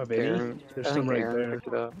You don't have any? Aaron, There's I some think right Aaron there. picked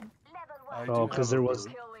it up. I Oh, do 'cause have there a was-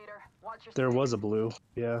 blue. kill leader. Watch your There six. was a blue.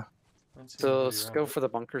 Yeah. Let's see So heavy let's go round. for the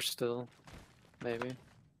bunker still. Maybe.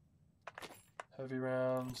 Heavy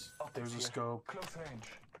rounds. Optics There's a here. scope. Close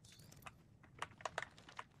range.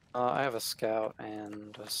 I have a scout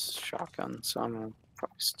and a shotgun, so I'm gonna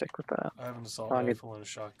probably stick with that. I have an assault Oh, I need- rifle and a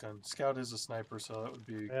shotgun. Scout is a sniper, so that would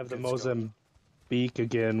be. I have the good scope. Mozambique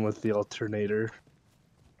again with the alternator.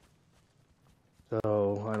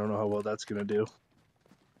 So I don't know how well that's gonna do.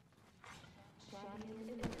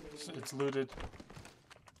 It's looted.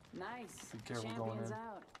 Nice. Be careful going Champions in.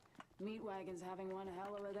 out. Meat wagon's having one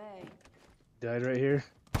hell of a day. Died right here.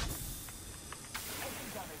 Taking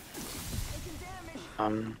damage. I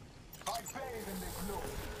bathe in the glow.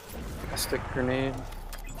 A stick grenade.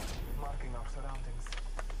 Marking our surroundings.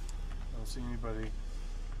 I don't see anybody.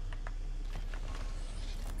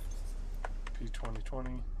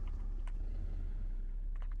 P2020.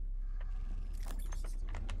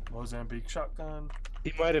 Mozambique shotgun.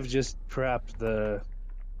 He might have just trapped the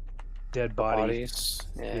dead body. Bodies.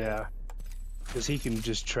 Yeah. Because he can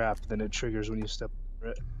just trap, then it triggers when you step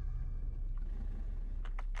over it.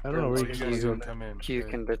 I don't know where Oh, you you can guys go. don't come in. You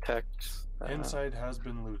Okay. can detect. Inside has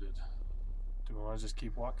been looted. Do we want to just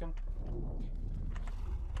keep walking?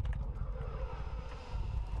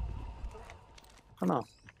 I don't know.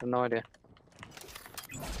 I have no idea.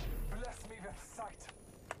 Bless me with sight.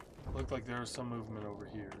 Looked like there was some movement over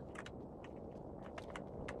here.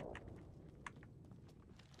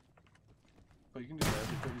 But you can do that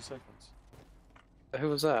every 30 seconds. Who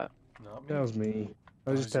was that? Not me. That was me.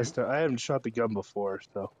 I was just That was testing. I haven't shot the gun before,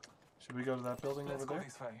 so Should we go to that building Let's over go there?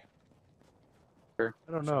 this way.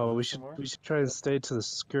 I don't Shall know. we We do should some more? try and stay to the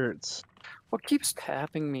skirts. What keeps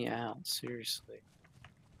tapping me out? Seriously.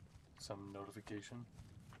 Some notification.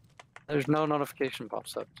 There's no notification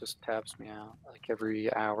pops up. Just tabs me out like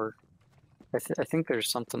every hour. I think there's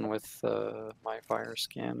something with my fire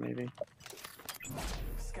scan maybe.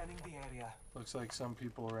 Scanning the area. Looks like some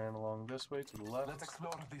people ran along this way to the Let's left.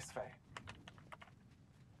 explore this way.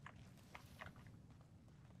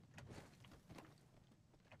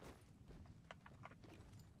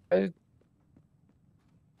 I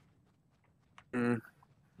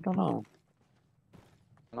don't know.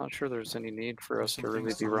 I'm not sure there's any need for There's us to some really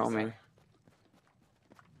things be to look roaming. at.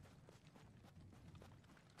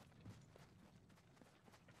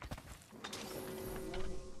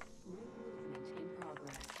 Movement in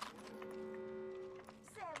progress.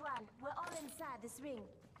 Say one, we're all inside this ring.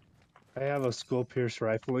 I have a skull pierce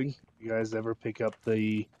rifling. You guys ever pick up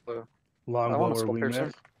the I want longbow a or skull wingman?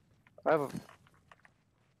 piercer. I have a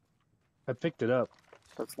I picked it up.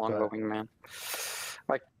 that's longbow wingman.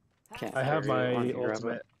 I can't. I have carry it. Why my don't you grab it?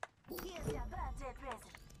 ultimate. Here's your birthday present.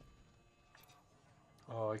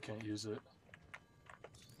 Oh, I can't use it.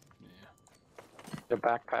 Yeah. A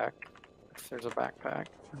backpack. If there's a backpack.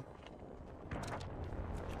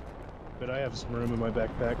 But I have some room in my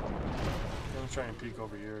backpack. I'm gonna try and peek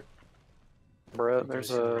over here. Brett, Okay, there's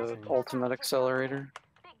so a everything- ultimate accelerator.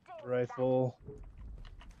 Big day with Rifle.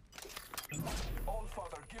 All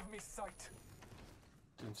Father, give me sight.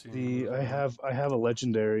 Didn't see any I movement. have a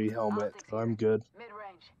legendary helmet, so I'm good.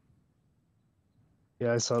 Mid-range.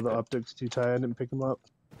 Yeah, I saw the optics too tight. I didn't pick them up.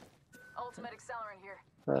 Ultimate accelerant here.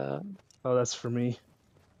 Oh, that's for me.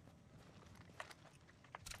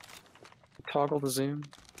 Toggle the zoom.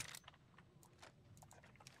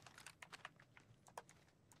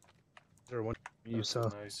 Is there one you That's saw?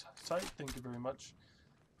 a nice sight. Thank you very much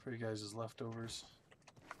for you guys' leftovers.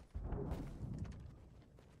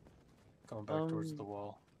 Going back towards the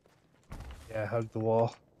wall. Yeah, hug the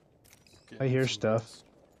wall. Getting I hear some stuff. gas.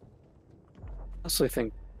 Honestly,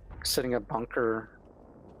 think setting a bunker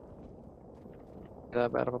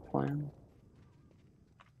that bad of a plan.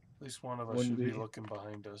 At least one of us Wouldn't should be be. looking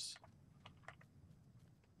behind us.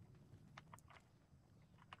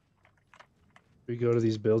 We go to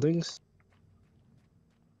these buildings.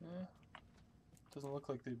 Yeah. Doesn't look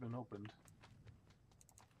like they've been opened.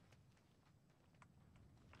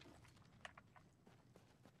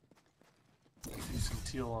 See some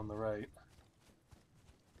teal on the right.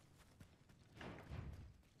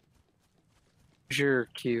 Here's your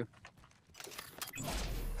cue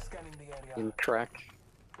Scanning the area. in track.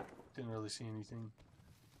 Didn't really see anything.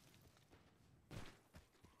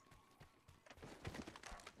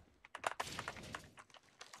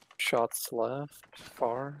 Shots left,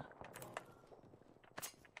 far.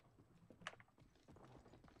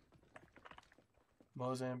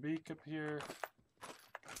 Mozambique up here.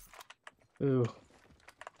 Ooh.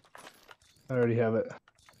 I already have it.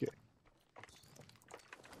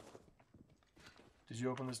 Did you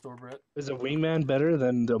open this door, Brett? Is a wingman better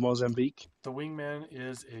than the Mozambique? The wingman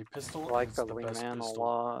is a pistol. I and like it's the the best wingman a pistol.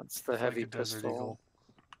 lot. It's the It's like heavy a Desert pistol. Eagle.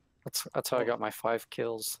 That's how I Oh. got my 5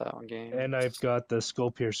 kills that one game. And I've got the skull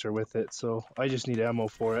piercer with it, so I just need ammo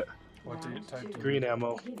for it. What Round type do you two. Green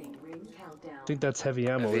ammo. Beginning ring countdown. I think that's heavy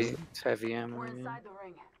ammo, heavy, isn't it? it's heavy ammo. We're yeah. inside the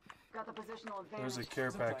ring. Got the positional advantage. There's a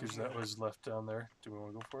care package that was left down there. Do we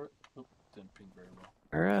want to go for it? Oop, didn't ping very well.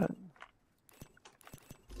 Alright.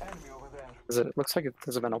 Enemy over there. Is it looks like it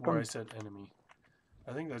has it been Where I open? said enemy.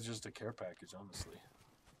 I think that's just a care package, honestly.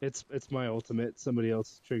 It's my ultimate. Somebody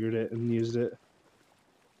else triggered it and used it.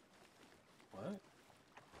 What?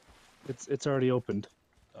 It's already opened.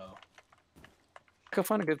 Oh. Go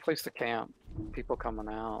find a good place to camp. People coming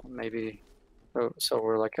out, maybe. So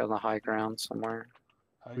we're like on the high ground somewhere.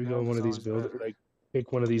 High We go ground in one is of these always buildings, better. like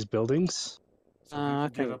pick one of these buildings. So if we I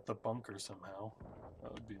could get think- up the bunker somehow,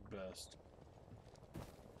 that would be best.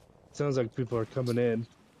 Sounds like people are coming in.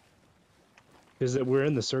 Is that we're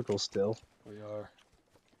in the circle still? We are.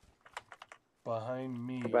 Behind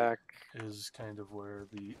me Go back. is kind of where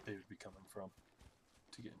they would be coming from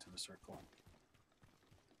to get into the circle.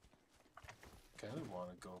 Kind of want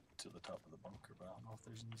to go to the top of the bunker, but I don't know if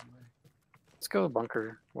there's an easy way. Let's go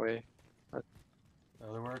bunker way. Now,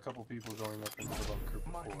 there were a couple people going up into the bunker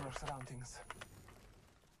Marking before. our surroundings.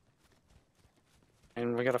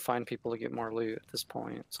 And we gotta find people to get more loot at this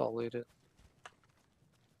point. It's all looted.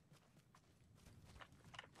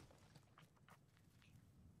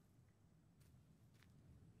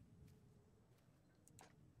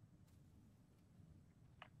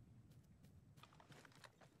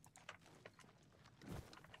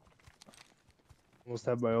 Almost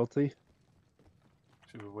have my ulti.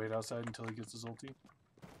 Should we wait outside until he gets his ulti?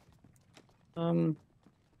 Find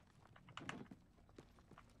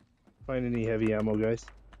any heavy ammo, guys?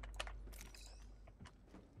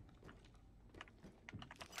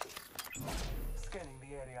 Scanning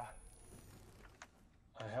the area.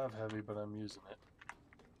 I have heavy, but I'm using it.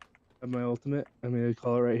 Have my ultimate. I'm gonna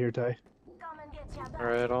call it right here, Ty. Come and get your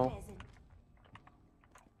Alright, bounty I'll- present.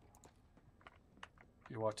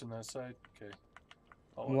 You watching that side? Okay.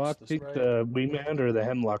 I'll watch Hemlock, this think right. the wingman or the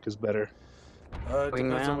hemlock is better. It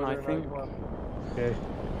depends on Wingman, I whether or not you think. want. Okay.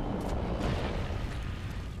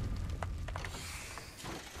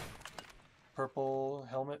 Purple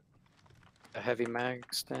helmet. A heavy mag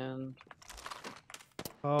stand.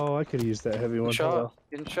 Oh, I could use that heavy one. Shot. Hello.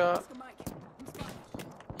 Getting shot. Oscar Mike. I'm spotted.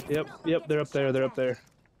 Yep, yep, they're up there. They're up there.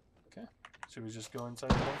 Should we just go inside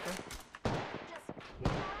the bunker?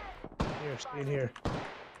 Here, stay in here.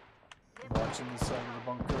 Watching the side of the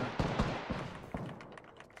bunker.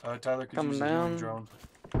 Tyler, could Coming use a healing down. drone.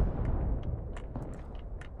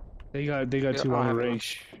 They got Yeah, two on the ring.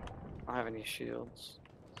 I don't have any shields.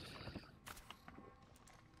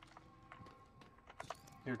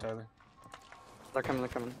 Here, Tyler. They're coming, they're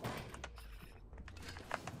coming.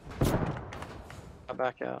 I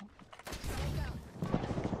back out.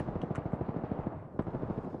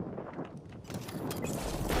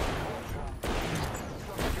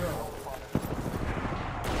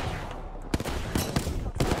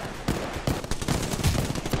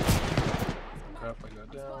 Crap, I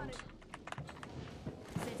got downed.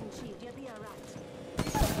 Setting shield, you'll be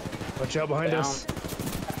alright. Watch out behind Down. us.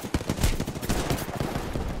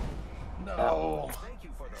 No! Thank you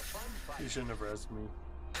for the fun fight. You shouldn't have rezzed me.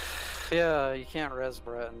 Yeah, you can't res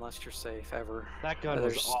Brett unless you're safe ever. That gun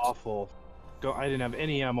was There's- awful. I didn't have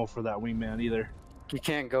any ammo for that wingman either. You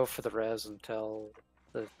can't go for the res until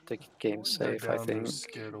the game's They're safe, I down, they're think.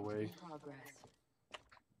 scared away. Progress.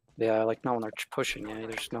 Yeah, like not when they're pushing you.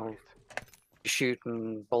 There's no you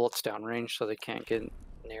shooting bullets down range, so they can't get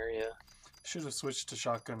near you. Should have switched to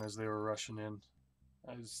shotgun as they were rushing in.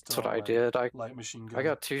 I was That's still what on I my did. Light machine gun. I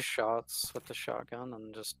got 2 shots with the shotgun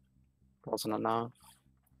and just wasn't enough.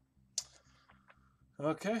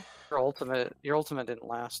 Okay. Your ultimate didn't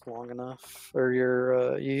last long enough, or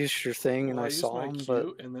you used your thing and Well, I used saw my him, Q,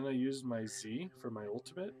 but and then I used my Z for my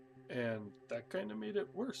ultimate, and that kind of made it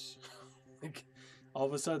worse. Like, all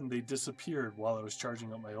of a sudden, they disappeared while I was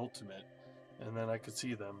charging up my ultimate, and then I could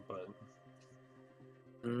see them, but...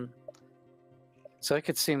 So I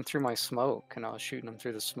could see him through my smoke, and I was shooting him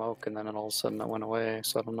through the smoke, and then all of a sudden it went away.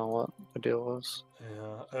 So I don't know what the deal was.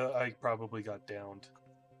 Yeah, I probably got downed.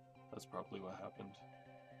 That's probably what happened.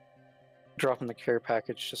 Dropping the care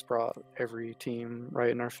package just brought every team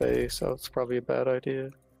right in our face, so it's probably a bad idea.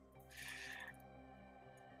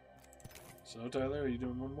 So, Tyler, are you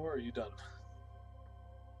doing one more, or are you done?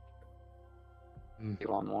 You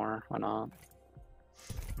want more? Why not?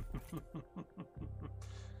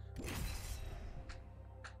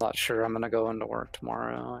 Not sure I'm gonna go into work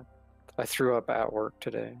tomorrow. I threw up at work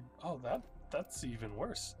today. Oh, that's even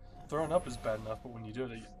worse. Throwing up is bad enough, but when you do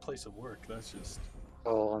it at your place of work, that's just...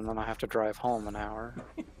 Oh, and then I have to drive home an hour.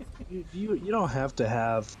 You don't have to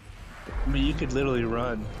have. I mean, you could literally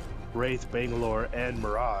run Wraith, Bangalore, and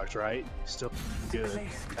Mirage, right? Still good.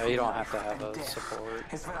 You don't have to have a support.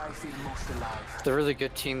 It's where I feel most alive. The really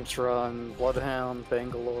good teams run Bloodhound,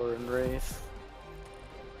 Bangalore, and Wraith.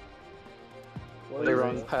 They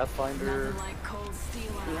run Pathfinder, Nothing like cold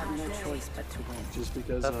steel on We a have hot no day. choice but to win. Just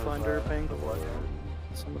because Pathfinder, Bangalore,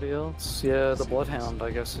 somebody else. Yeah, the Bloodhound.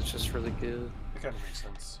 I guess it's just really good. It kind of makes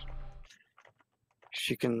sense.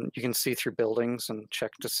 You can see through buildings and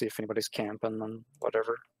check to see if anybody's camping and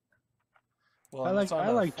whatever. Well, I and it's like- on I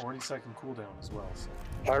a like- 40-second cooldown as well, so...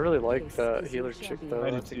 I really like This that is healer your chick champion. though. I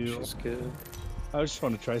I do think too. she's good. I just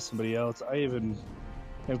want to try somebody else. I even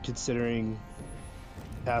am considering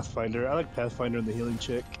Pathfinder. I like Pathfinder and the healing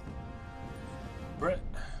chick. Brett,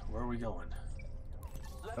 where are we going?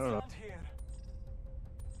 Let's don't know. land here.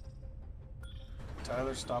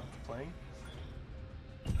 Tyler stopped playing?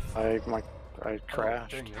 I Oh,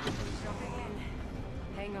 crashed. dang, everybody's... Jumping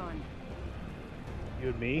in. Hang on. You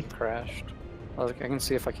and me? Crashed. I can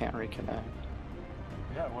see if I can't reconnect.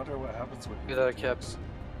 Yeah, I wonder what happens when... Maybe that I kept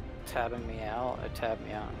tabbing me out. It tabbed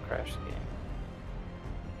me out and crashed the game.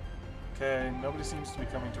 Okay, nobody seems to be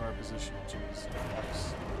coming to our position, which is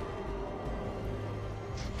nice.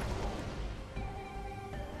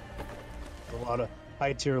 A lot of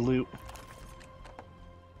high tier loot.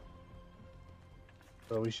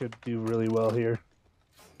 So we should do really well here.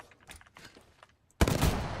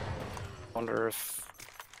 Wonder if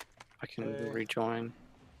I can Okay. rejoin.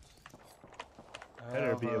 I Better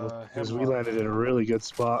have, be able to, because we Hemlock, landed in a really good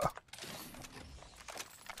spot.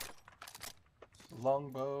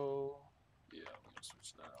 Longbow... Yeah, I'm gonna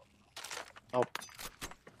switch that out. Nope.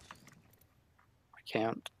 I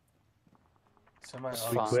can't. Semi-auto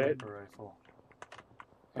Fine. sniper rifle.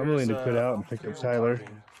 I'm willing to Here's, quit out and pick up here's a Tyler.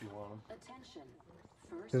 carbine, if you want 'em. Attention.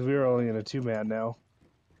 First, Because we were only in a 2-man now.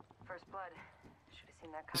 first blood. Should have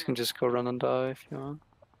seen that You coming. can just go run and die if you want.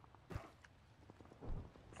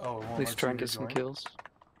 Oh, it won't At least let try you and get some rejoin? kills.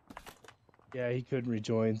 Yeah, he couldn't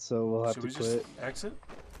rejoin, so we'll have Should to we quit. just exit?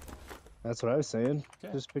 That's what I was saying.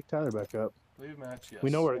 Okay. Just pick Tyler back up. Leave match, yes. We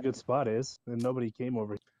know where a good spot is, and nobody came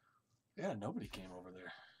over. It's Yeah, nobody came over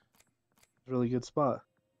there. a really good spot.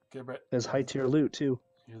 Okay, Brett. There's high tier loot too.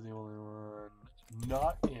 You're the only one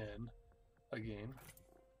not in a game.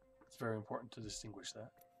 It's very important to distinguish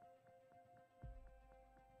that.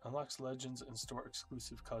 Unlocks legends and store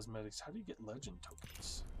exclusive cosmetics. How do you get legend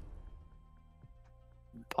tokens?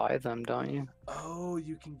 Buy them, don't you? Oh,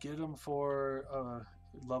 you can get them for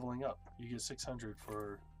leveling up. You get 600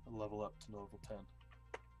 for a level up to level 10.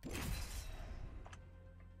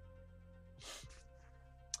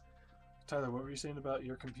 Tyler, what were you saying about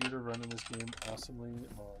your computer running this game awesomely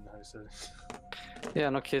on how you said it? Yeah,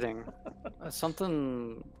 no kidding.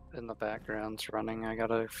 Something in the background's running. I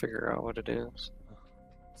gotta figure out what it is.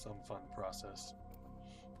 Some fun process.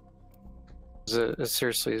 It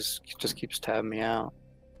seriously just keeps tabbing me out.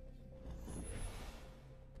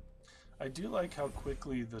 I do like how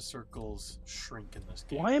quickly the circles shrink in this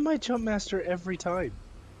game. Why am I jump master every time?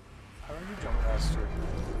 How are you jump master?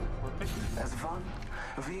 We're picking. As one,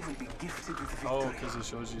 we will be gifted with victory. Oh, because it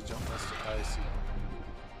shows you jump master. I see.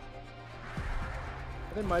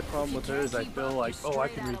 I think my problem with her is I feel like, oh, I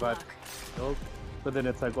can revive the shield, but then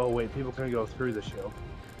it's like, oh wait, people can go through the shield.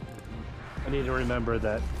 I need to remember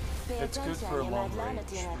that. It's good for long range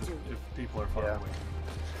if people are far Yeah. away.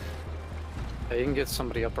 Yeah, you can get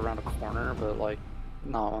somebody up around a corner, but like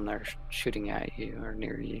not when they're shooting at you or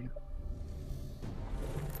near you.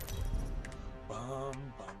 Bum,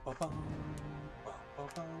 bum, bum, bum, bum,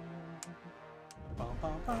 bum, bum,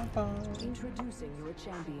 bum, bum, bum. Introducing your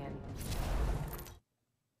champion.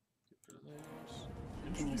 Get rid of those.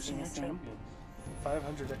 introducing a champion.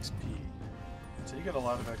 500 XP. So you get a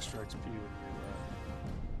lot of extra XP when you.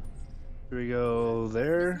 Here we go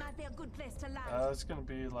there. Might be a good place to land. It's gonna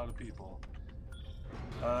be a lot of people.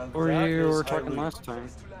 Or that you is were high talking loot. last time.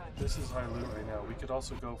 This is high loot right now. We could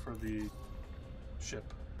also go for the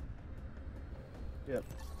ship. Yep.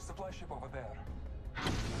 Supply ship over there.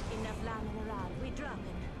 Enough lying around. We dropping.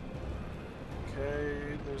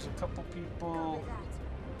 Okay, there's a couple people.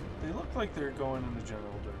 They look like they're going in the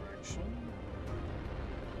general direction.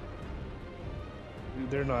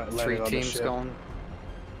 They're not Three landing on the teams ship. going.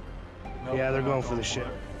 Nope, Yeah, they're not going for the it. ship.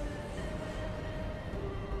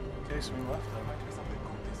 Okay, so we left them. Might be something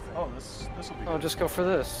good this way. Oh, this will be Oh, good. just go for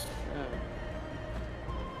this. Yeah.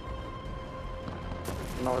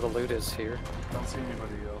 I know where the loot is here. Don't see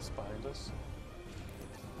anybody else behind us.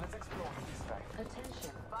 Let's explore this way.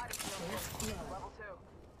 Attention. Body shield. Level 2.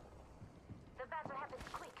 The battle happens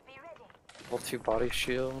quick. Be ready. Level 2 body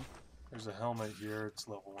shield. There's a helmet here. It's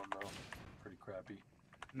level 1 though. Pretty crappy.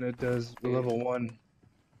 And it does level 1.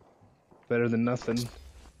 Better than nothing.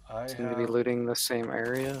 I Seem to have, be looting the same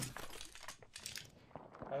area.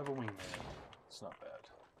 I have a wingman. It's not bad.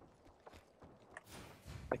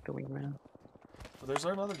 Like the wingman. But there's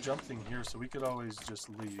another jump thing here, so we could always just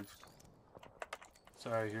leave.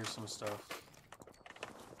 Sorry, here's some stuff.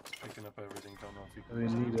 Just picking up everything. Don't know if you I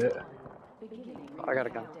can. need it. Beginning. I got a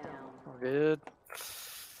gun. Countdown. We're good.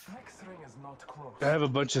 Next ring is not close. I have a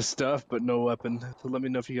bunch of stuff, but no weapon. So let me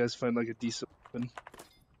know if you guys find like a decent weapon.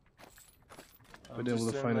 I'm been able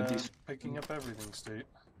just to in, find a decent- picking up everything state.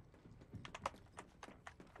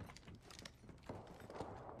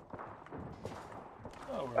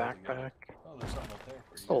 Oh, we're already good. Backpack. Oh, there's something up there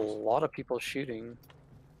for A you. guys. lot of people shooting.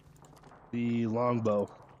 The longbow.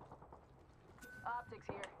 Optics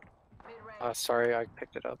here. Mid-range. Sorry, I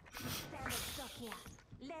picked it up. Standard stock here.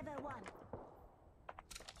 Level 1.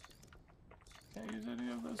 Can't use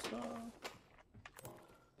any of this stuff.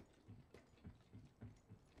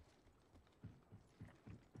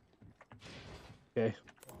 Okay.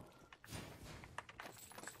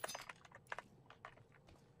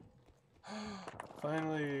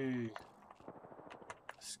 Finally,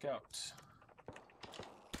 scout.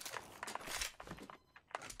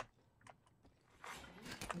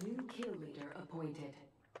 New kill leader appointed.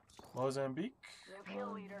 Mozambique. New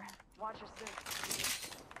kill leader. Watch your six.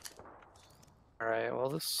 Alright, well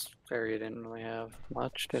this area didn't really have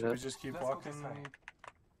much, did Should we it? just keep Let's go walking this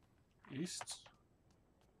way. east?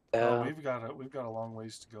 Yeah. Oh, we've got a long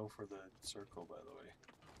ways to go for the circle, by the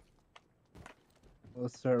way.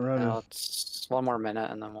 Let's start running. Now it's one more minute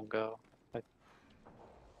and then we'll go.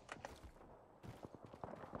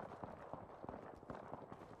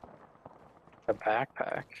 A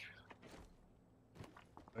backpack.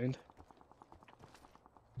 Find.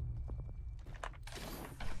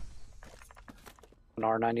 An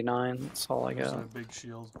R99, that's all I There's got. a big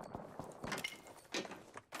shield.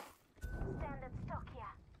 Standard stock here.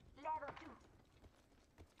 Level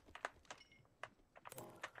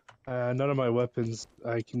 2. None of my weapons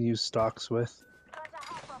I can use stocks with. Got a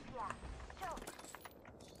hop up here. Jump.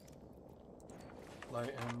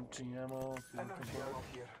 Light MG ammo if you're looking Energy for ammo it.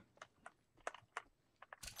 here.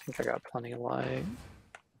 I think I got plenty of light.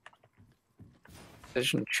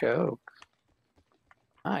 Vision choke.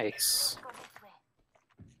 Nice. Go this way.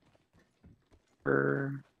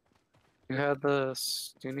 You had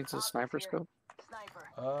this. Do you need the sniper here. scope? Sniper.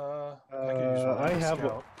 I could use one. I as a have one.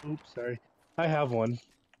 scout. Oops, sorry. I have one.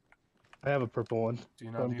 I have a purple one. Do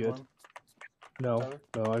you not I'm need good. one? No, Tyler?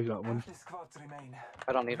 no, I got one. Half the squads remain.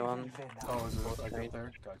 I don't need We will one. win now. Oh, is it like Right. up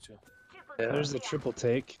there? Gotcha. Triple Yeah. There's the triple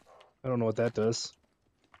take. I don't know what that does.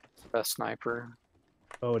 Best sniper.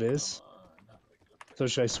 Oh, it is? Come on. How do I get up there? So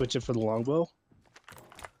should I switch it for the longbow?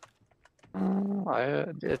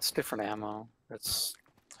 It's different ammo. It's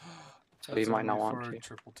so That's you might not only want for to.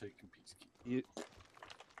 triple take and peacekeeper. You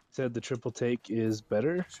said the triple take is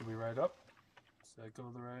better. Should we ride up? Does that go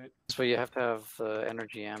the right? So you have to have the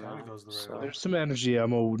energy ammo. Kinda goes the right so way. There's some energy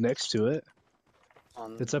ammo next to it.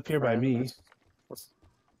 on It's up here by friend, me. Let's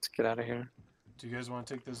get out of here. Do you guys want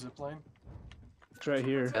to take the zip line? It's right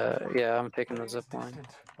here. Yeah, I'm taking The the ring is zip line. distant.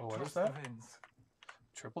 Oh, what is Trust the that? winds.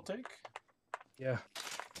 Triple take? Yeah.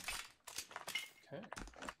 Okay.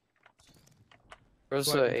 There's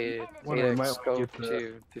Well, a one of them 8x might scope get the-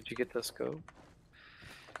 too. Did you get the scope?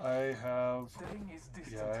 I have. The ring is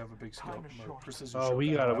distant. Yeah, I have a big Time scope. is or short. precision Oh, scope, we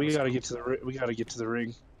I gotta don't have a get to scope. the we gotta get to the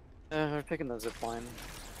ring. I'm taking the zip line.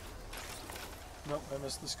 Nope, I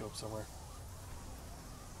missed the scope somewhere.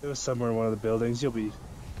 It was somewhere in one of the buildings. You'll be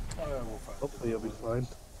Oh, yeah, we'll find hopefully it. you'll be fine.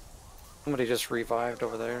 Somebody just revived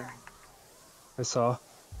over there. I saw.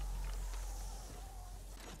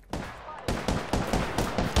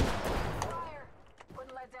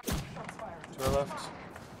 To our left.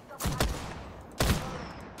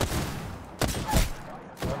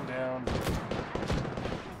 One down.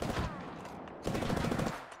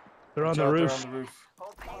 They're on Watch the out, roof. They're on the roof.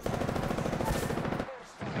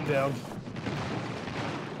 I'm down.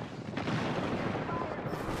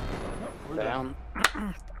 We're Down. I had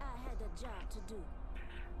a job to do.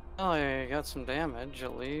 Oh, yeah, you got some damage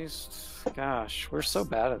at least. Gosh, we're so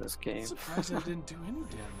bad at this I'm game. surprised I didn't do any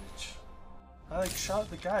damage. I like shot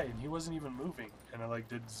the guy and he wasn't even moving, and I like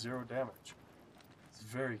did 0 damage. It's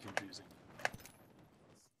very confusing.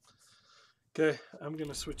 Okay, I'm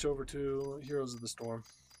gonna switch over to Heroes of the Storm.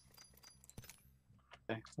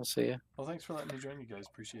 Okay, we'll see you. Well, thanks for letting me join you guys.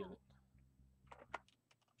 Appreciate it.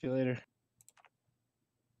 See you later.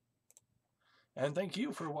 And thank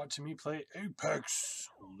you for watching me play Apex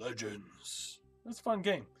Legends. It's a fun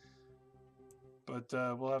game. But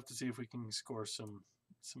we'll have to see if we can score some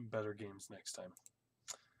better games next time.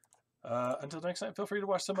 Until next time, feel free to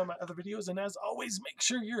watch some of my other videos. And as always, make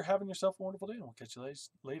sure you're having yourself a wonderful day. And we'll catch you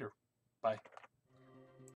later. Bye.